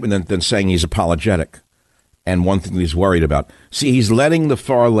different statement than saying he's apologetic and one thing that he's worried about. See, he's letting the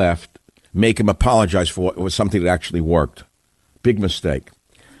far left make him apologize for what was something that actually worked. Big mistake.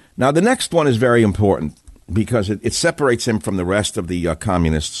 Now, the next one is very important because it separates him from the rest of the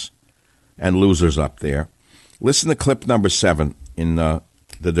communists and losers up there. Listen to clip number 7 in the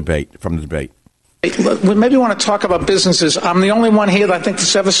debate, from the debate. We maybe want to talk about businesses. I'm the only one here that I think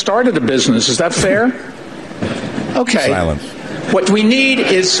that's ever started a business. Is that fair? Okay. Silence. What we need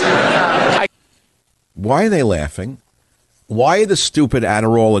is... Why are they laughing? Why are the stupid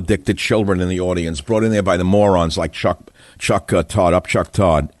Adderall-addicted children in the audience brought in there by the morons like Chuck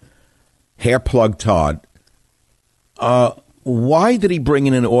Todd, Hair Plug Todd? Why did he bring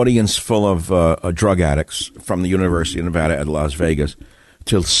in an audience full of drug addicts from the University of Nevada at Las Vegas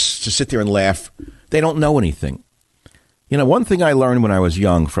to sit there and laugh? They don't know anything. You know, one thing I learned when I was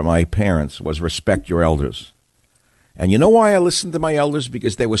young from my parents was respect your elders. And you know why I listened to my elders?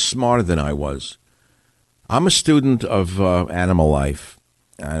 Because they were smarter than I was. I'm a student of animal life,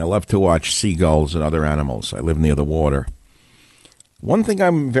 and I love to watch seagulls and other animals. I live near the water. One thing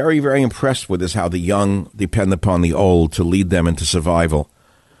I'm very, very impressed with is how the young depend upon the old to lead them into survival.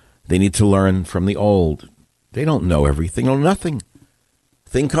 They need to learn from the old. They don't know everything or nothing.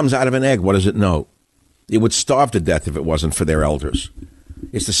 Thing comes out of an egg, what does it know? It would starve to death if it wasn't for their elders.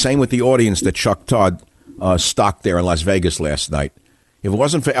 It's the same with the audience that Chuck Todd stocked there in Las Vegas last night. If it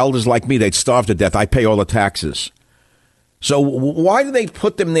wasn't for elders like me, they'd starve to death. I pay all the taxes. So why do they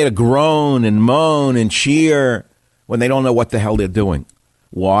put them there to groan and moan and cheer when they don't know what the hell they're doing?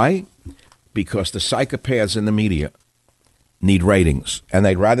 Why? Because the psychopaths in the media need ratings, and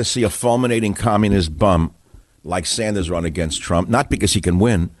they'd rather see a fulminating communist bum like Sanders run against Trump, not because he can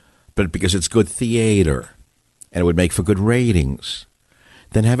win, but because it's good theater, and it would make for good ratings,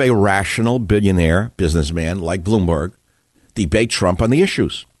 than have a rational billionaire businessman like Bloomberg debate Trump on the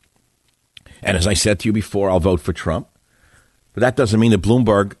issues. And as I said to you before, I'll vote for Trump. But that doesn't mean that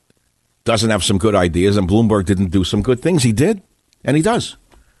Bloomberg doesn't have some good ideas, and Bloomberg didn't do some good things. He did, and he does.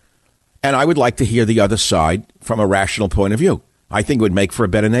 And I would like to hear the other side from a rational point of view. I think it would make for a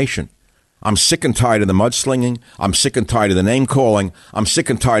better nation. I'm sick and tired of the mudslinging. I'm sick and tired of the name-calling. I'm sick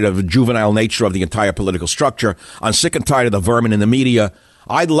and tired of the juvenile nature of the entire political structure. I'm sick and tired of the vermin in the media.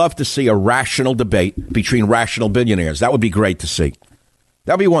 I'd love to see a rational debate between rational billionaires. That would be great to see.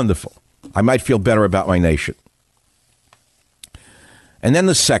 That would be wonderful. I might feel better about my nation. And then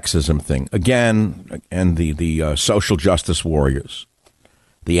the sexism thing, again, and the social justice warriors,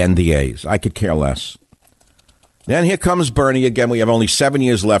 the NDAs. I could care less. Then here comes Bernie again. We have only 7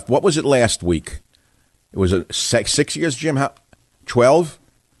 years left. What was it last week? It was 6 years, Jim? 12?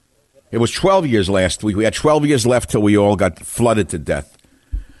 It was 12 years last week. We had 12 years left till we all got flooded to death.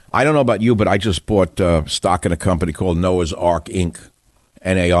 I don't know about you, but I just bought stock in a company called Noah's Ark, Inc.,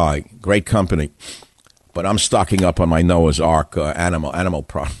 NAI. Great company. But I'm stocking up on my Noah's Ark animal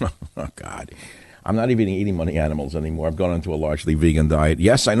product. Oh, God. I'm not even eating many animals anymore. I've gone into a largely vegan diet.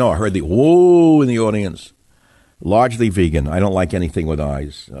 Yes, I know. I heard the whoa in the audience. Largely vegan. I don't like anything with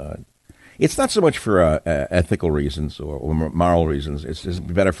eyes. It's not so much for ethical reasons or moral reasons. It's just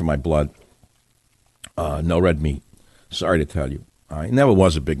better for my blood. No red meat. Sorry to tell you. I never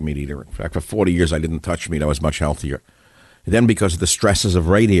was a big meat eater. In fact, for 40 years, I didn't touch meat. I was much healthier. Then because of the stresses of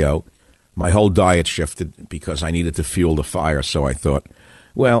radio, my whole diet shifted because I needed to fuel the fire. So I thought,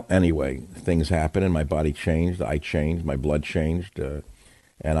 well, anyway, things happen and my body changed. I changed. My blood changed.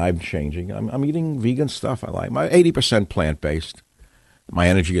 And I'm changing. I'm eating vegan stuff. I like my 80% plant-based. My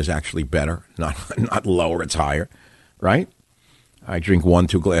energy is actually better, not lower. It's higher, right? I drink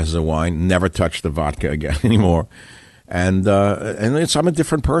 1-2 glasses of wine. Never touch the vodka again anymore. And I'm a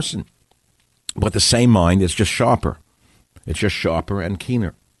different person. But the same mind is just sharper. It's just sharper and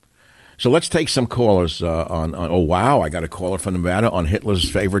keener. So let's take some callers on oh, wow, I got a caller from Nevada on Hitler's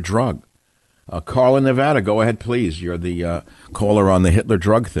favorite drug. Carl in Nevada, go ahead, please. You're the caller on the Hitler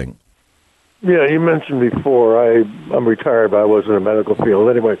drug thing. Yeah, you mentioned before, I'm retired, but I was in the medical field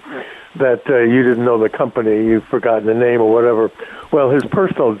anyway, that you didn't know the company, you've forgotten the name or whatever. Well, his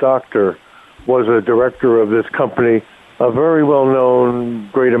personal doctor was a director of this company, a very well-known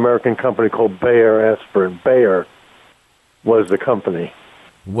great American company called Bayer Aspirin. Bayer was the company.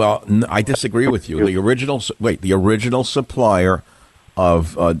 Well, I disagree with you. The original supplier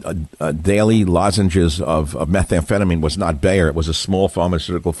of daily lozenges of methamphetamine was not Bayer. It was a small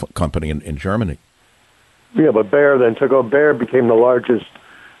pharmaceutical company in Germany. Yeah, but Bayer then took over. Bayer became the largest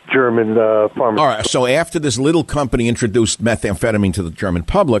German pharmaceutical. All right, so after this little company introduced methamphetamine to the German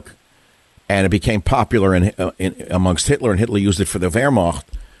public, and it became popular amongst Hitler, and Hitler used it for the Wehrmacht,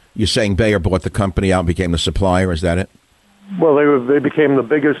 you're saying Bayer bought the company out and became the supplier, is that it? Well, they became the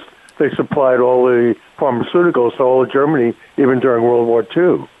biggest. They supplied all the pharmaceuticals to all of Germany, even during World War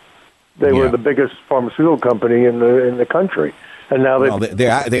II. They were the biggest pharmaceutical company in the country, and now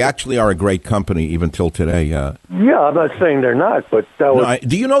they actually are a great company even till today. Yeah, I'm not saying they're not, but that was.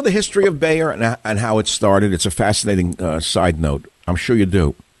 Do you know the history of Bayer and how it started? It's a fascinating side note. I'm sure you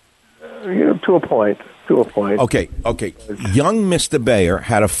do. To a point. Okay. Young Mr. Bayer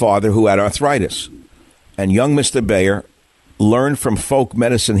had a father who had arthritis, and young Mr. Bayer learned from folk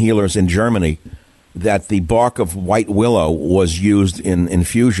medicine healers in Germany that the bark of white willow was used in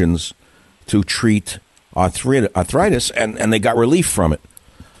infusions to treat arthritis, and they got relief from it.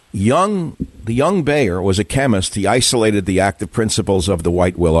 The young Bayer was a chemist. He isolated the active principles of the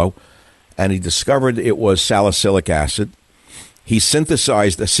white willow, and he discovered it was salicylic acid. He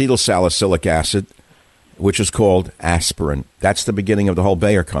synthesized acetylsalicylic acid, which is called aspirin. That's the beginning of the whole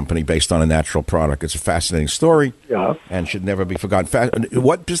Bayer company based on a natural product. It's a fascinating story and should never be forgotten.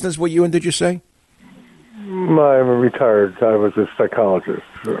 What business were you in, did you say? I'm retired. I was a psychologist.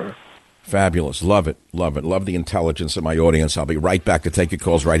 Sure. Fabulous. Love it. Love the intelligence of my audience. I'll be right back to take your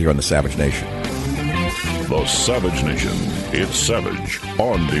calls right here on the Savage Nation. The Savage Nation. It's Savage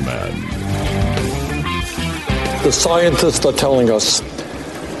on Demand. The scientists are telling us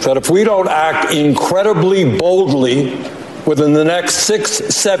that if we don't act incredibly boldly within the next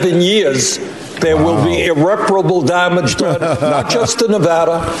 6-7 years, there will be irreparable damage done, not just to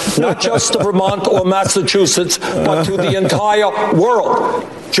Nevada, not just to Vermont or Massachusetts, but to the entire world.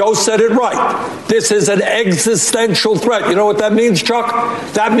 Joe said it right. This is an existential threat. You know what that means, Chuck?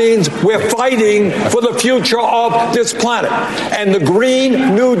 That means we're fighting for the future of this planet. And the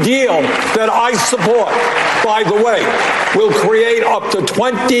Green New Deal that I support, by the way, will create up to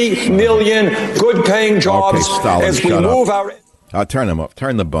 20 million good-paying jobs as we move our... Turn them off.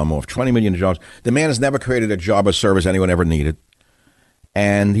 Turn the bum off. 20 million jobs. The man has never created a job or service anyone ever needed.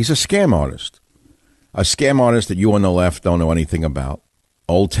 And he's a scam artist. A scam artist that you on the left don't know anything about.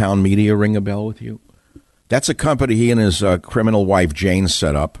 Old Town Media ring a bell with you? That's a company he and his criminal wife Jane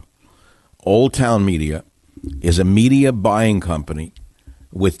set up. Old Town Media is a media buying company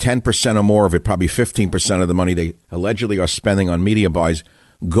with 10% or more of it, probably 15% of the money they allegedly are spending on media buys,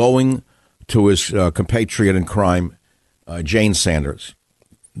 going to his compatriot in crime, Jane Sanders.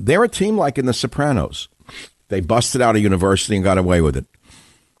 They're a team like in The Sopranos. They busted out a university and got away with it.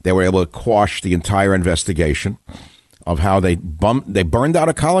 They were able to quash the entire investigation of how they burned out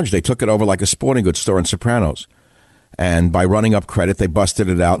a college. They took it over like a sporting goods store in Sopranos. And by running up credit, they busted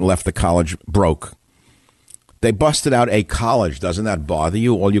it out and left the college broke. They busted out a college. Doesn't that bother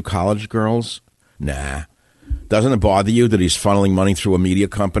you, all you college girls? Nah. Doesn't it bother you that he's funneling money through a media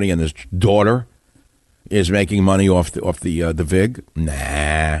company and his daughter is making money off the VIG?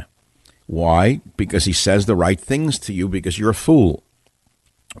 Nah. Why? Because he says the right things to you because you're a fool.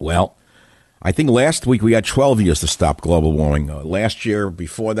 Well, I think last week we had 12 years to stop global warming. Last year,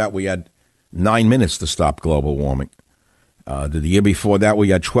 before that, we had 9 minutes to stop global warming. The year before that, we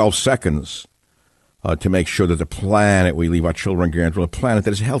had 12 seconds to make sure that the planet we leave our children and grandchildren, a planet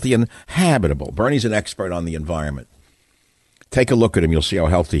that is healthy and habitable. Bernie's an expert on the environment. Take a look at him. You'll see how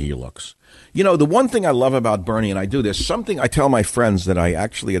healthy he looks. You know, the one thing I love about Bernie, and I do this, something I tell my friends that I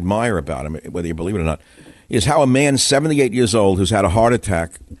actually admire about him, whether you believe it or not, is how a man 78 years old who's had a heart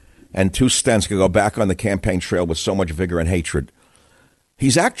attack and 2 stents can go back on the campaign trail with so much vigor and hatred.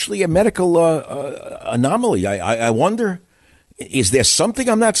 He's actually a medical anomaly. I wonder, is there something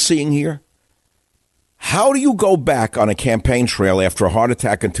I'm not seeing here? How do you go back on a campaign trail after a heart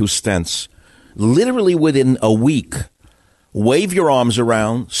attack and 2 stents, literally within a week, wave your arms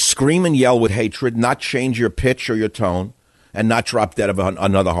around, scream and yell with hatred, not change your pitch or your tone, and not drop dead of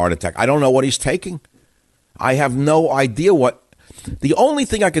another heart attack? I don't know what he's taking. I have no idea what. The only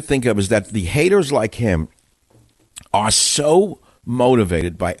thing I could think of is that the haters like him are so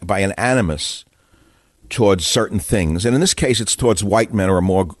motivated by an animus towards certain things. And in this case, it's towards white men who are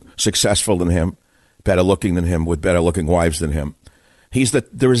more successful than him, better looking than him, with better looking wives than him. He's the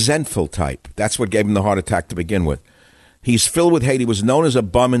resentful type. That's what gave him the heart attack to begin with. He's filled with hate. He was known as a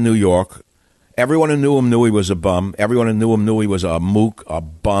bum in New York. Everyone who knew him knew he was a bum. Everyone who knew him knew he was a mook, a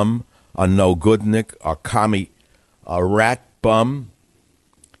bum, a no-goodnik, a commie, a rat bum.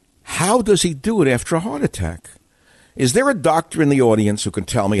 How does he do it after a heart attack? Is there a doctor in the audience who can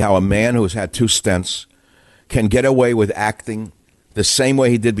tell me how a man who has had 2 stents can get away with acting the same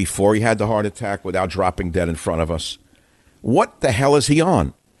way he did before he had the heart attack without dropping dead in front of us? What the hell is he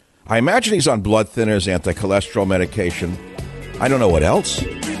on? I imagine he's on blood thinners, anti-cholesterol medication. I don't know what else.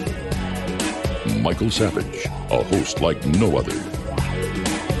 Michael Savage, a host like no other.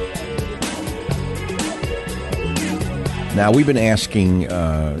 Now, we've been asking,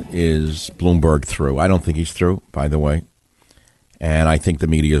 is Bloomberg through? I don't think he's through, by the way. And I think the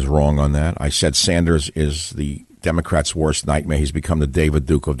media is wrong on that. I said Sanders is the Democrats' worst nightmare. He's become the David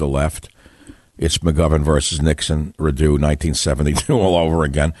Duke of the left. It's McGovern versus Nixon, Redu, 1972, all over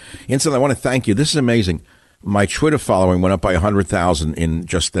again. Incidentally, I want to thank you. This is amazing. My Twitter following went up by 100,000 in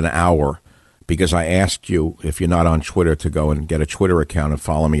just an hour because I asked you, if you're not on Twitter, to go and get a Twitter account and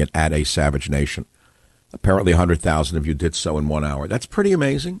follow me at @ASavageNation. Apparently 100,000 of you did so in 1 hour. That's pretty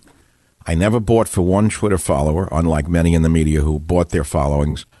amazing. I never bought for one Twitter follower, unlike many in the media who bought their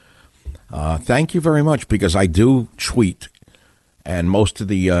followings. Thank you very much, because I do tweet, and most of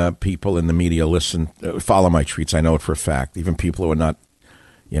the people in the media follow my tweets. I know it for a fact. Even people who are not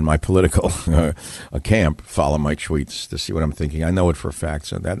in my political camp follow my tweets to see what I'm thinking. I know it for a fact,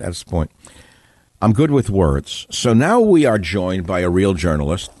 so that's the point. I'm good with words. So now we are joined by a real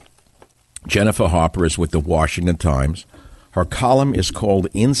journalist. Jennifer Harper is with the Washington Times. Her column is called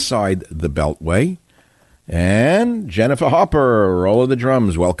Inside the Beltway. And Jennifer Harper, roll of the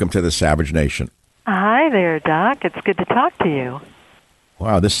drums. Welcome to the Savage Nation. Hi there, Doc. It's good to talk to you.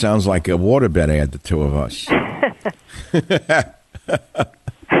 Wow, this sounds like a waterbed ad, the two of us.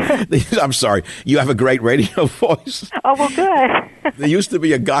 I'm sorry. You have a great radio voice. Oh, well, good. There used to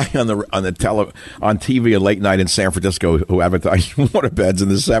be a guy on TV at late night in San Francisco who advertised waterbeds in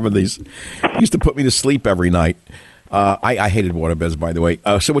the 70s. He used to put me to sleep every night. I hated waterbeds, by the way.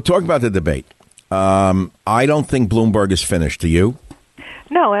 So we're talking about the debate. I don't think Bloomberg is finished. Do you?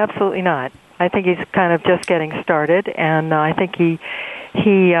 No, absolutely not. I think he's kind of just getting started, and I think he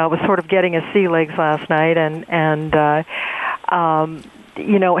was sort of getting his sea legs last night, and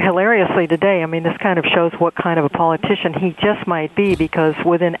you know, hilariously today, I mean, this kind of shows what kind of a politician he just might be, because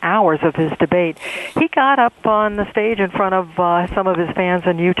within hours of his debate, he got up on the stage in front of some of his fans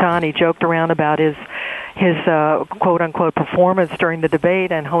in Utah, and he joked around about his quote-unquote performance during the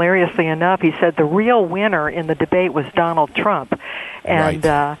debate, and hilariously enough, he said the real winner in the debate was Donald Trump. And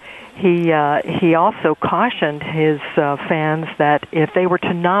right. He also cautioned his fans that if they were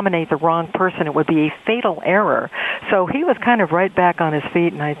to nominate the wrong person, it would be a fatal error. So he was kind of right back on his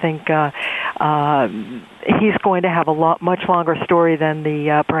feet, and I think he's going to have a much longer story than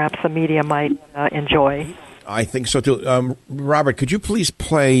perhaps the media might enjoy. I think so, too. Robert, could you please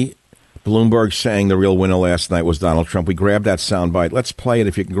play Bloomberg saying the real winner last night was Donald Trump? We grabbed that soundbite. Let's play it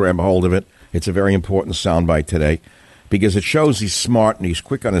if you can grab a hold of it. It's a very important soundbite today, because it shows he's smart and he's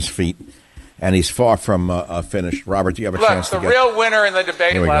quick on his feet, and he's far from finished. Robert, do you have a chance to get... Look, the real winner in the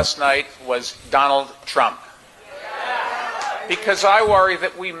debate last night was Donald Trump. because I worry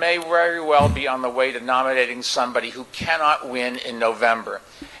that we may very well be on the way to nominating somebody who cannot win in November.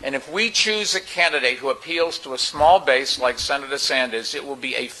 And if we choose a candidate who appeals to a small base like Senator Sanders, it will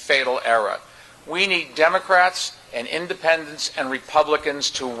be a fatal error. We need Democrats and independents and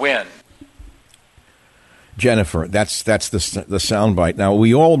Republicans to win. Jennifer, that's the soundbite. Now,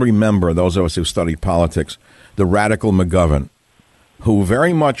 we all remember, those of us who study politics, the radical McGovern, who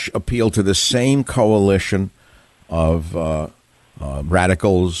very much appealed to the same coalition of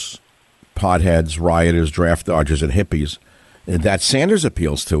radicals, potheads, rioters, draft dodgers, and hippies that Sanders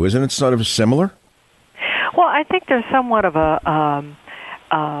appeals to. Isn't it sort of similar? Well, I think there's somewhat of a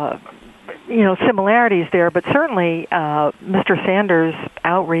similarities there, but certainly Mr. Sanders'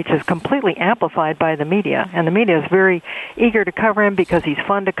 outreach is completely amplified by the media, and the media is very eager to cover him because he's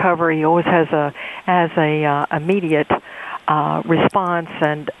fun to cover. He always has a immediate response,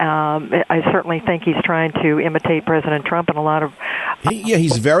 and I certainly think he's trying to imitate President Trump in a lot of...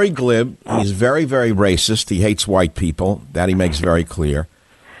 he's very glib. He's very, very racist. He hates white people. That he makes very clear.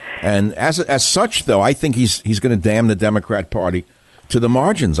 And as such, though, I think he's going to damn the Democrat Party to the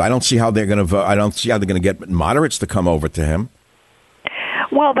margins. I don't see how they're going to vote. I don't see how they're going to get moderates to come over to him.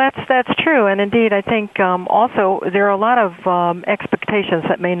 Well, that's true, and indeed, I think also there are a lot of expectations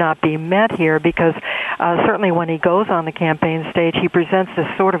that may not be met here because certainly when he goes on the campaign stage, he presents this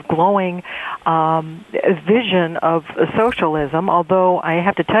sort of glowing vision of socialism, although I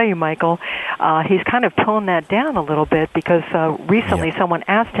have to tell you, Michael, he's kind of toned that down a little bit because recently someone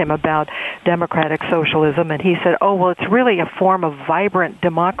asked him about democratic socialism, and he said, oh, well, it's really a form of vibrant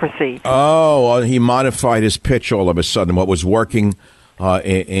democracy. Oh, well, he modified his pitch all of a sudden. What was working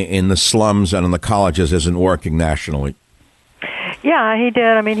in the slums and in the colleges isn't working nationally. Yeah, he did.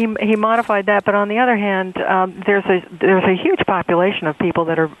 I mean, he modified that, but on the other hand, there's a huge population of people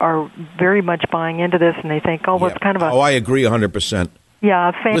that are very much buying into this, and they think, oh, well, it's kind of a... Oh, I agree 100%.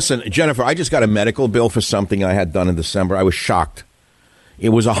 Yeah. Listen, Jennifer, I just got a medical bill for something I had done in December. I was shocked. It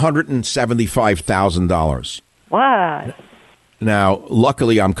was $175,000. What? Now,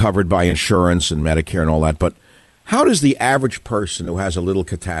 luckily, I'm covered by insurance and Medicare and all that, but how does the average person who has a little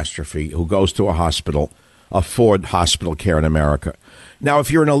catastrophe, who goes to a hospital, afford hospital care in America? Now,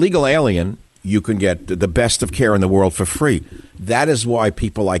 if you're an illegal alien, you can get the best of care in the world for free. That is why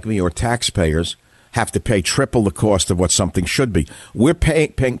people like me or taxpayers have to pay triple the cost of what something should be. We're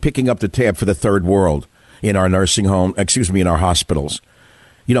picking up the tab for the third world in our nursing home, in our hospitals.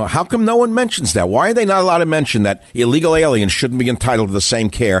 You know, how come no one mentions that? Why are they not allowed to mention that illegal aliens shouldn't be entitled to the same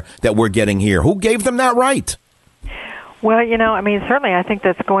care that we're getting here? Who gave them that right? Well, I mean, certainly I think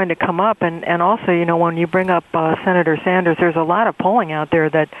that's going to come up. And also, when you bring up Senator Sanders, there's a lot of polling out there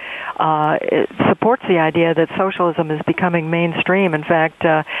that supports the idea that socialism is becoming mainstream. In fact,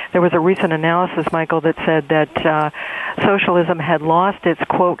 there was a recent analysis, Michael, that said that socialism had lost its,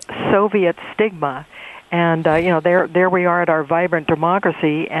 quote, Soviet stigma. And, there we are at our vibrant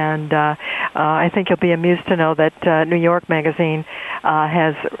democracy. And I think you'll be amused to know that New York Magazine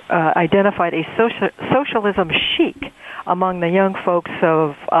has identified a socialism chic among the young folks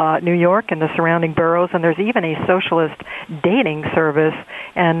of New York and the surrounding boroughs. And there's even a socialist dating service.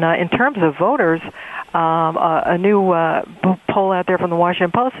 And in terms of voters, a new poll out there from the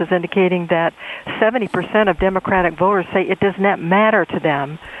Washington Post is indicating that 70% of Democratic voters say it does not matter to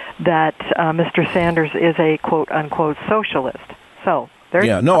them that Mr. Sanders is a quote-unquote socialist. So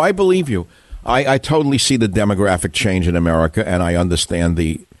I believe you. I totally see the demographic change in America, and I understand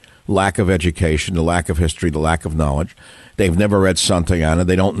the lack of education, the lack of history, the lack of knowledge. They've never read Santayana.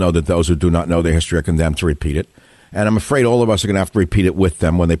 They don't know that those who do not know their history are condemned to repeat it. And I'm afraid all of us are going to have to repeat it with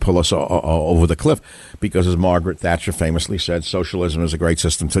them when they pull us over the cliff. Because as Margaret Thatcher famously said, socialism is a great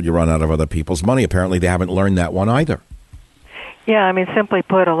system till you run out of other people's money. Apparently they haven't learned that one either. Yeah, I mean, simply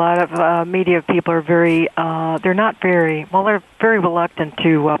put, a lot of media people are they're very reluctant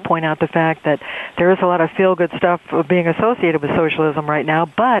to point out the fact that there is a lot of feel-good stuff being associated with socialism right now,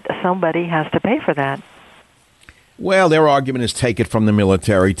 but somebody has to pay for that. Well, their argument is take it from the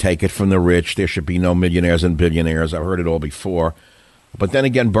military, take it from the rich. There should be no millionaires and billionaires. I've heard it all before. But then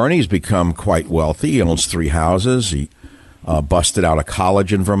again, Bernie's become quite wealthy. He owns 3 houses. He busted out a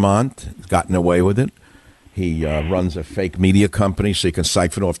college in Vermont, gotten away with it. He runs a fake media company so he can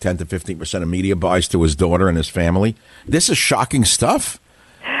siphon off 10 to 15% of media buys to his daughter and his family. This is shocking stuff.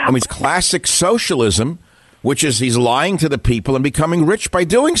 I mean, it's classic socialism, which is he's lying to the people and becoming rich by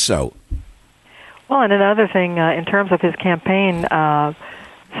doing so. Well, and another thing, in terms of his campaign,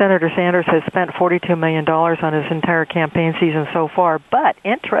 Senator Sanders has spent $42 million on his entire campaign season so far. But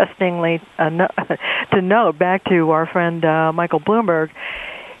interestingly to note, back to our friend Michael Bloomberg,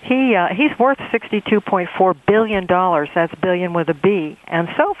 He's worth $62.4 billion. That's billion with a B. And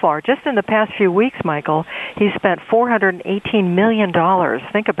so far, just in the past few weeks, Michael, he's spent $418 million.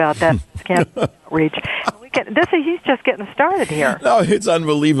 Think about that campaign outreach. He's just getting started here. No, it's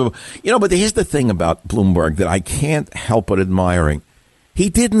unbelievable. But here's the thing about Bloomberg that I can't help but admiring. He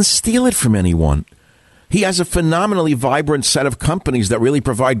didn't steal it from anyone. He has a phenomenally vibrant set of companies that really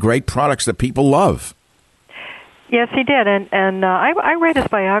provide great products that people love. Yes, he did, and I read his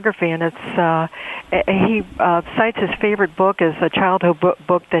biography, and he cites his favorite book as a childhood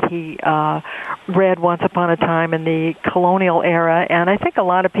book that he read once upon a time in the colonial era, and I think a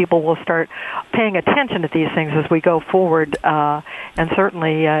lot of people will start paying attention to these things as we go forward, and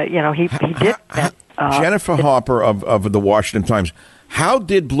certainly, he did. Jennifer Harper of the Washington Times, how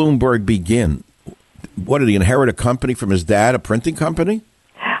did Bloomberg begin? What, did he inherit a company from his dad, a printing company?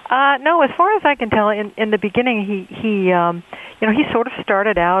 No, as far as I can tell, in the beginning, he sort of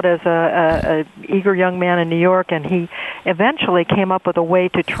started out as a eager young man in New York, and he eventually came up with a way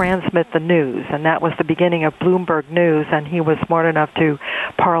to transmit the news, and that was the beginning of Bloomberg News. And he was smart enough to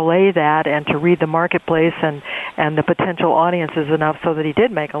parlay that and to read the marketplace and the potential audiences enough so that he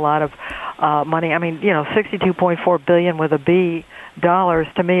did make a lot of money. I mean, $62.4 billion with a B dollars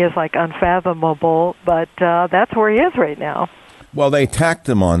to me is like unfathomable, but that's where he is right now. Well, they attacked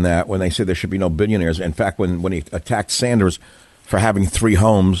him on that when they said there should be no billionaires. In fact, when he attacked Sanders for having 3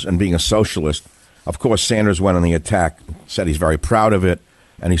 homes and being a socialist, of course, Sanders went on the attack, said he's very proud of it.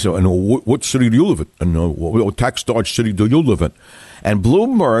 And he said, and what city do you live in? And what tax-dodged city do you live in? And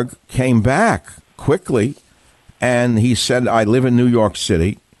Bloomberg came back quickly, and he said, I live in New York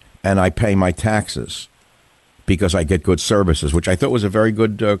City, and I pay my taxes because I get good services, which I thought was a very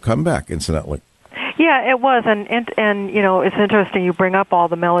good comeback, incidentally. Yeah, it was, and it's interesting you bring up all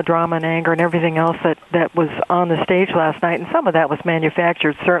the melodrama and anger and everything else that was on the stage last night, and some of that was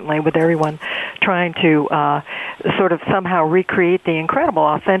manufactured, certainly, with everyone trying to sort of somehow recreate the incredible,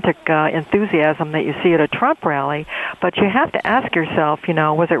 authentic enthusiasm that you see at a Trump rally. But you have to ask yourself,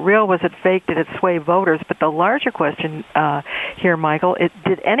 was it real, was it fake, did it sway voters? But the larger question here, Michael,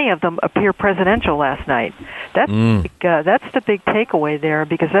 did any of them appear presidential last night? That's the big takeaway there,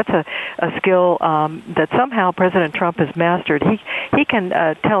 because that's a skill that somehow President Trump has mastered. He can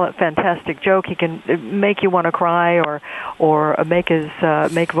tell a fantastic joke. He can make you want to cry or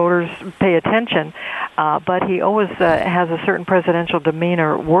make voters pay attention. But he always has a certain presidential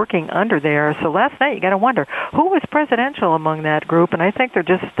demeanor working under there. So last night you got to wonder who was presidential among that group, and I think they're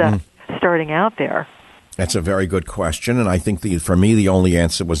just starting out there. That's a very good question, and I think for me the only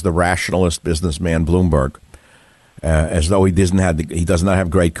answer was the rationalist businessman Bloomberg. As though he does not have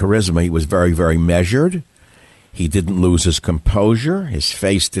great charisma. He was very, very measured. He didn't lose his composure. His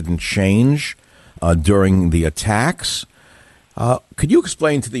face didn't change during the attacks. Could you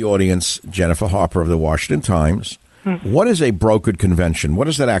explain to the audience, Jennifer Harper of the Washington Times, what is a brokered convention? What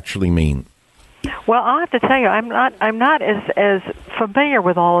does that actually mean? Well, I'll have to tell you, I'm not as familiar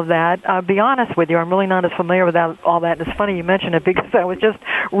with all of that. I'll be honest with you, I'm really not as familiar with all that. And it's funny you mention it because I was just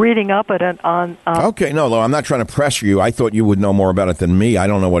reading up at it on. Okay, no, I'm not trying to pressure you. I thought you would know more about it than me. I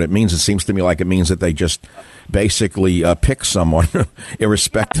don't know what it means. It seems to me like it means that they just basically pick someone,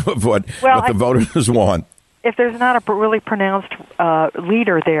 irrespective of what the voters want. If there's not a really pronounced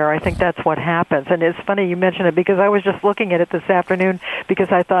leader there, I think that's what happens. And it's funny you mention it because I was just looking at it this afternoon because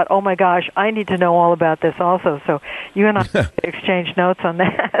I thought, oh, my gosh, I need to know all about this also. So you and I exchange notes on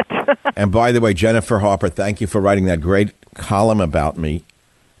that. And by the way, Jennifer Harper, thank you for writing that great column about me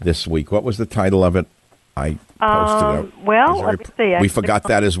this week. What was the title of it? I posted it. Well, let me see. We forgot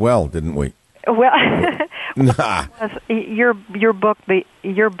that as well, didn't we? Well, your book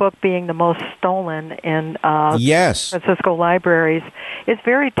being the most stolen in Francisco libraries is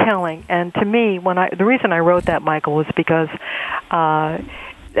very telling. And to me, the reason I wrote that, Michael, was because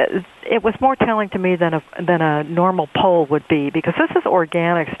it was more telling to me than a normal poll would be, because this is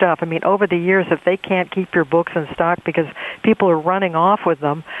organic stuff. I mean, over the years, if they can't keep your books in stock because people are running off with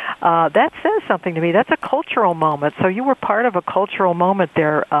them, that says something to me. That's a cultural moment. So you were part of a cultural moment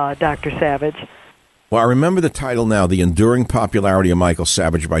there, Dr. Savage. Well, I remember the title now, The Enduring Popularity of Michael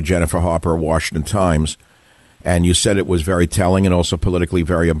Savage by Jennifer Harper, Washington Times. And you said it was very telling and also politically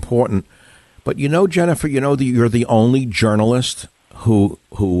very important. But Jennifer, you're the only journalist who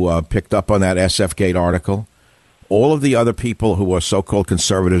picked up on that SF Gate article. All of the other people who are so-called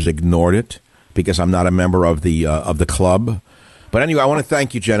conservatives ignored it because I'm not a member of the club. But anyway, I want to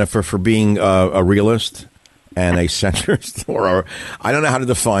thank you, Jennifer, for being a realist and a centrist, or I don't know how to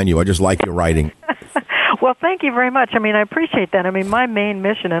define you. I just like your writing. Well, thank you very much. I mean, I appreciate that. I mean, my main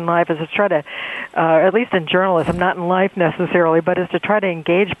mission in life is to try to, at least in journalism, not in life necessarily, but is to try to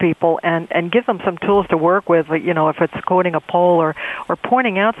engage people and give them some tools to work with, you know, if it's quoting a poll or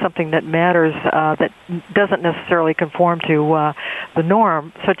pointing out something that matters that doesn't necessarily conform to the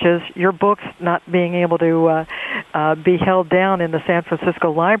norm, such as your books not being able to be held down in the San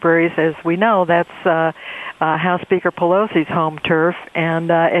Francisco libraries. As we know, that's House Speaker Pelosi's home turf, and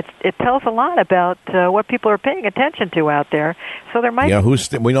it tells a lot about what people are paying attention to out there. So there might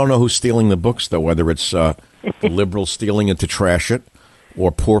we don't know who's stealing the books, though, whether it's the liberals stealing it to trash it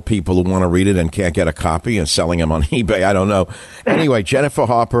or poor people who want to read it and can't get a copy and selling them on eBay. I don't know. Anyway, Jennifer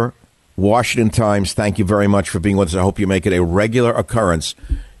Harper, Washington Times, thank you very much for being with us. I hope you make it a regular occurrence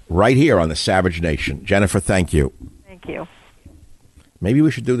right here on the Savage Nation. Jennifer, thank you. Thank you. Maybe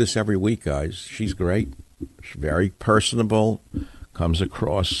we should do this every week, guys. She's great. She's very personable, comes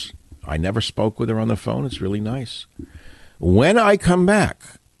across. I never spoke with her on the phone. It's really nice. When I come back,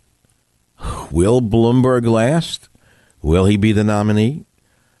 will Bloomberg last? Will he be the nominee?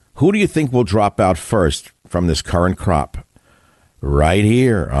 Who do you think will drop out first from this current crop? Right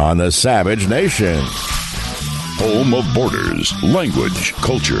here on the Savage Nation. Home of borders, language,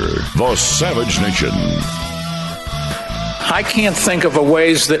 culture. The Savage Nation. I can't think of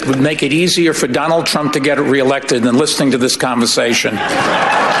ways that would make it easier for Donald Trump to get reelected than listening to this conversation.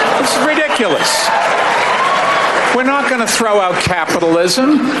 It's ridiculous. We're not going to throw out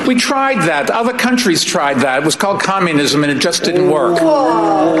capitalism. We tried that. Other countries tried that. It was called communism, and it just didn't work.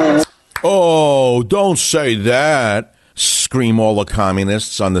 Oh, don't say that, scream all the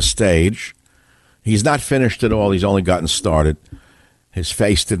communists on the stage. He's not finished at all. He's only gotten started. His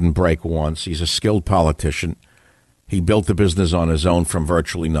face didn't break once. He's a skilled politician. He built the business on his own from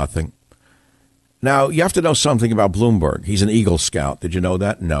virtually nothing. Now, you have to know something about Bloomberg. He's an Eagle Scout. Did you know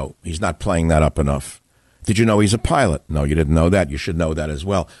that? No, he's not playing that up enough. Did you know he's a pilot? No, you didn't know that. You should know that as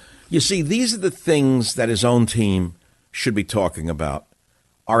well. You see, these are the things that his own team should be talking about.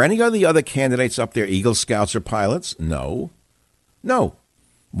 Are any of the other candidates up there Eagle Scouts or pilots? No. No.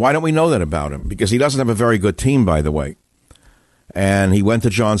 Why don't we know that about him? Because he doesn't have a very good team, by the way. And he went to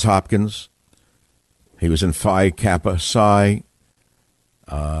Johns Hopkins. He was in Phi Kappa Psi.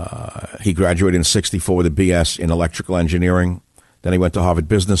 He graduated in '64 with a BS in electrical engineering. Then he went to Harvard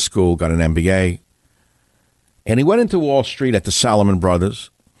Business School, got an MBA. And he went into Wall Street at the Salomon Brothers,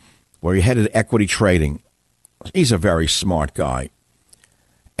 where he headed equity trading. He's a very smart guy.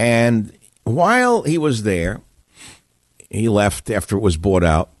 And while he was there, he left after it was bought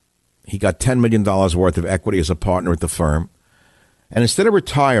out. He got $10 million worth of equity as a partner at the firm. And instead of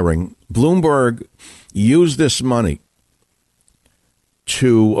retiring, Bloomberg used this money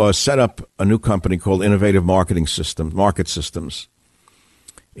to set up a new company called Innovative Market Systems.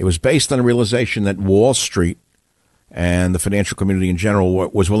 It was based on a realization that Wall Street and the financial community in general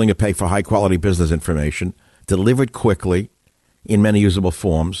was willing to pay for high-quality business information, delivered quickly in many usable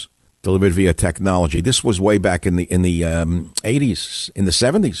forms, delivered via technology. This was way back in the 80s, in the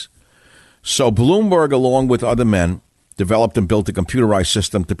 70s. So Bloomberg, along with other men, developed and built a computerized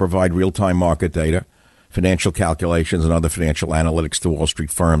system to provide real-time market data, financial calculations, and other financial analytics to Wall Street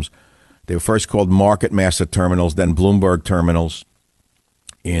firms. They were first called Market Master Terminals, then Bloomberg Terminals.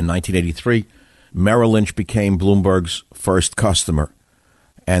 In 1983, Merrill Lynch became Bloomberg's first customer,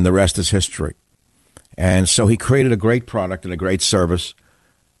 and the rest is history. And so he created a great product and a great service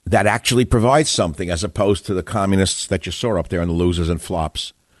that actually provides something, as opposed to the communists that you saw up there and the losers and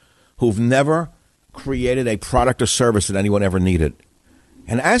flops, who've never created a product or service that anyone ever needed.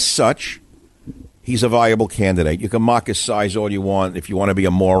 And as such, he's a viable candidate. You can mock his size all you want. If you want to be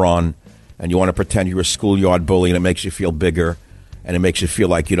a moron and you want to pretend you're a schoolyard bully and it makes you feel bigger and it makes you feel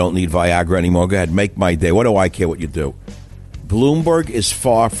like you don't need Viagra anymore, go ahead, make my day. What do I care what you do? Bloomberg is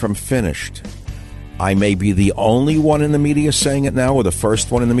far from finished. I may be the only one in the media saying it now, or the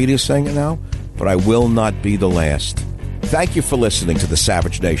first one in the media saying it now, but I will not be the last. Thank you for listening to the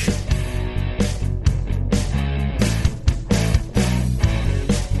Savage Nation.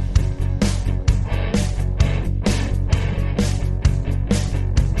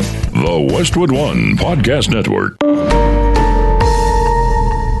 The Westwood One Podcast Network.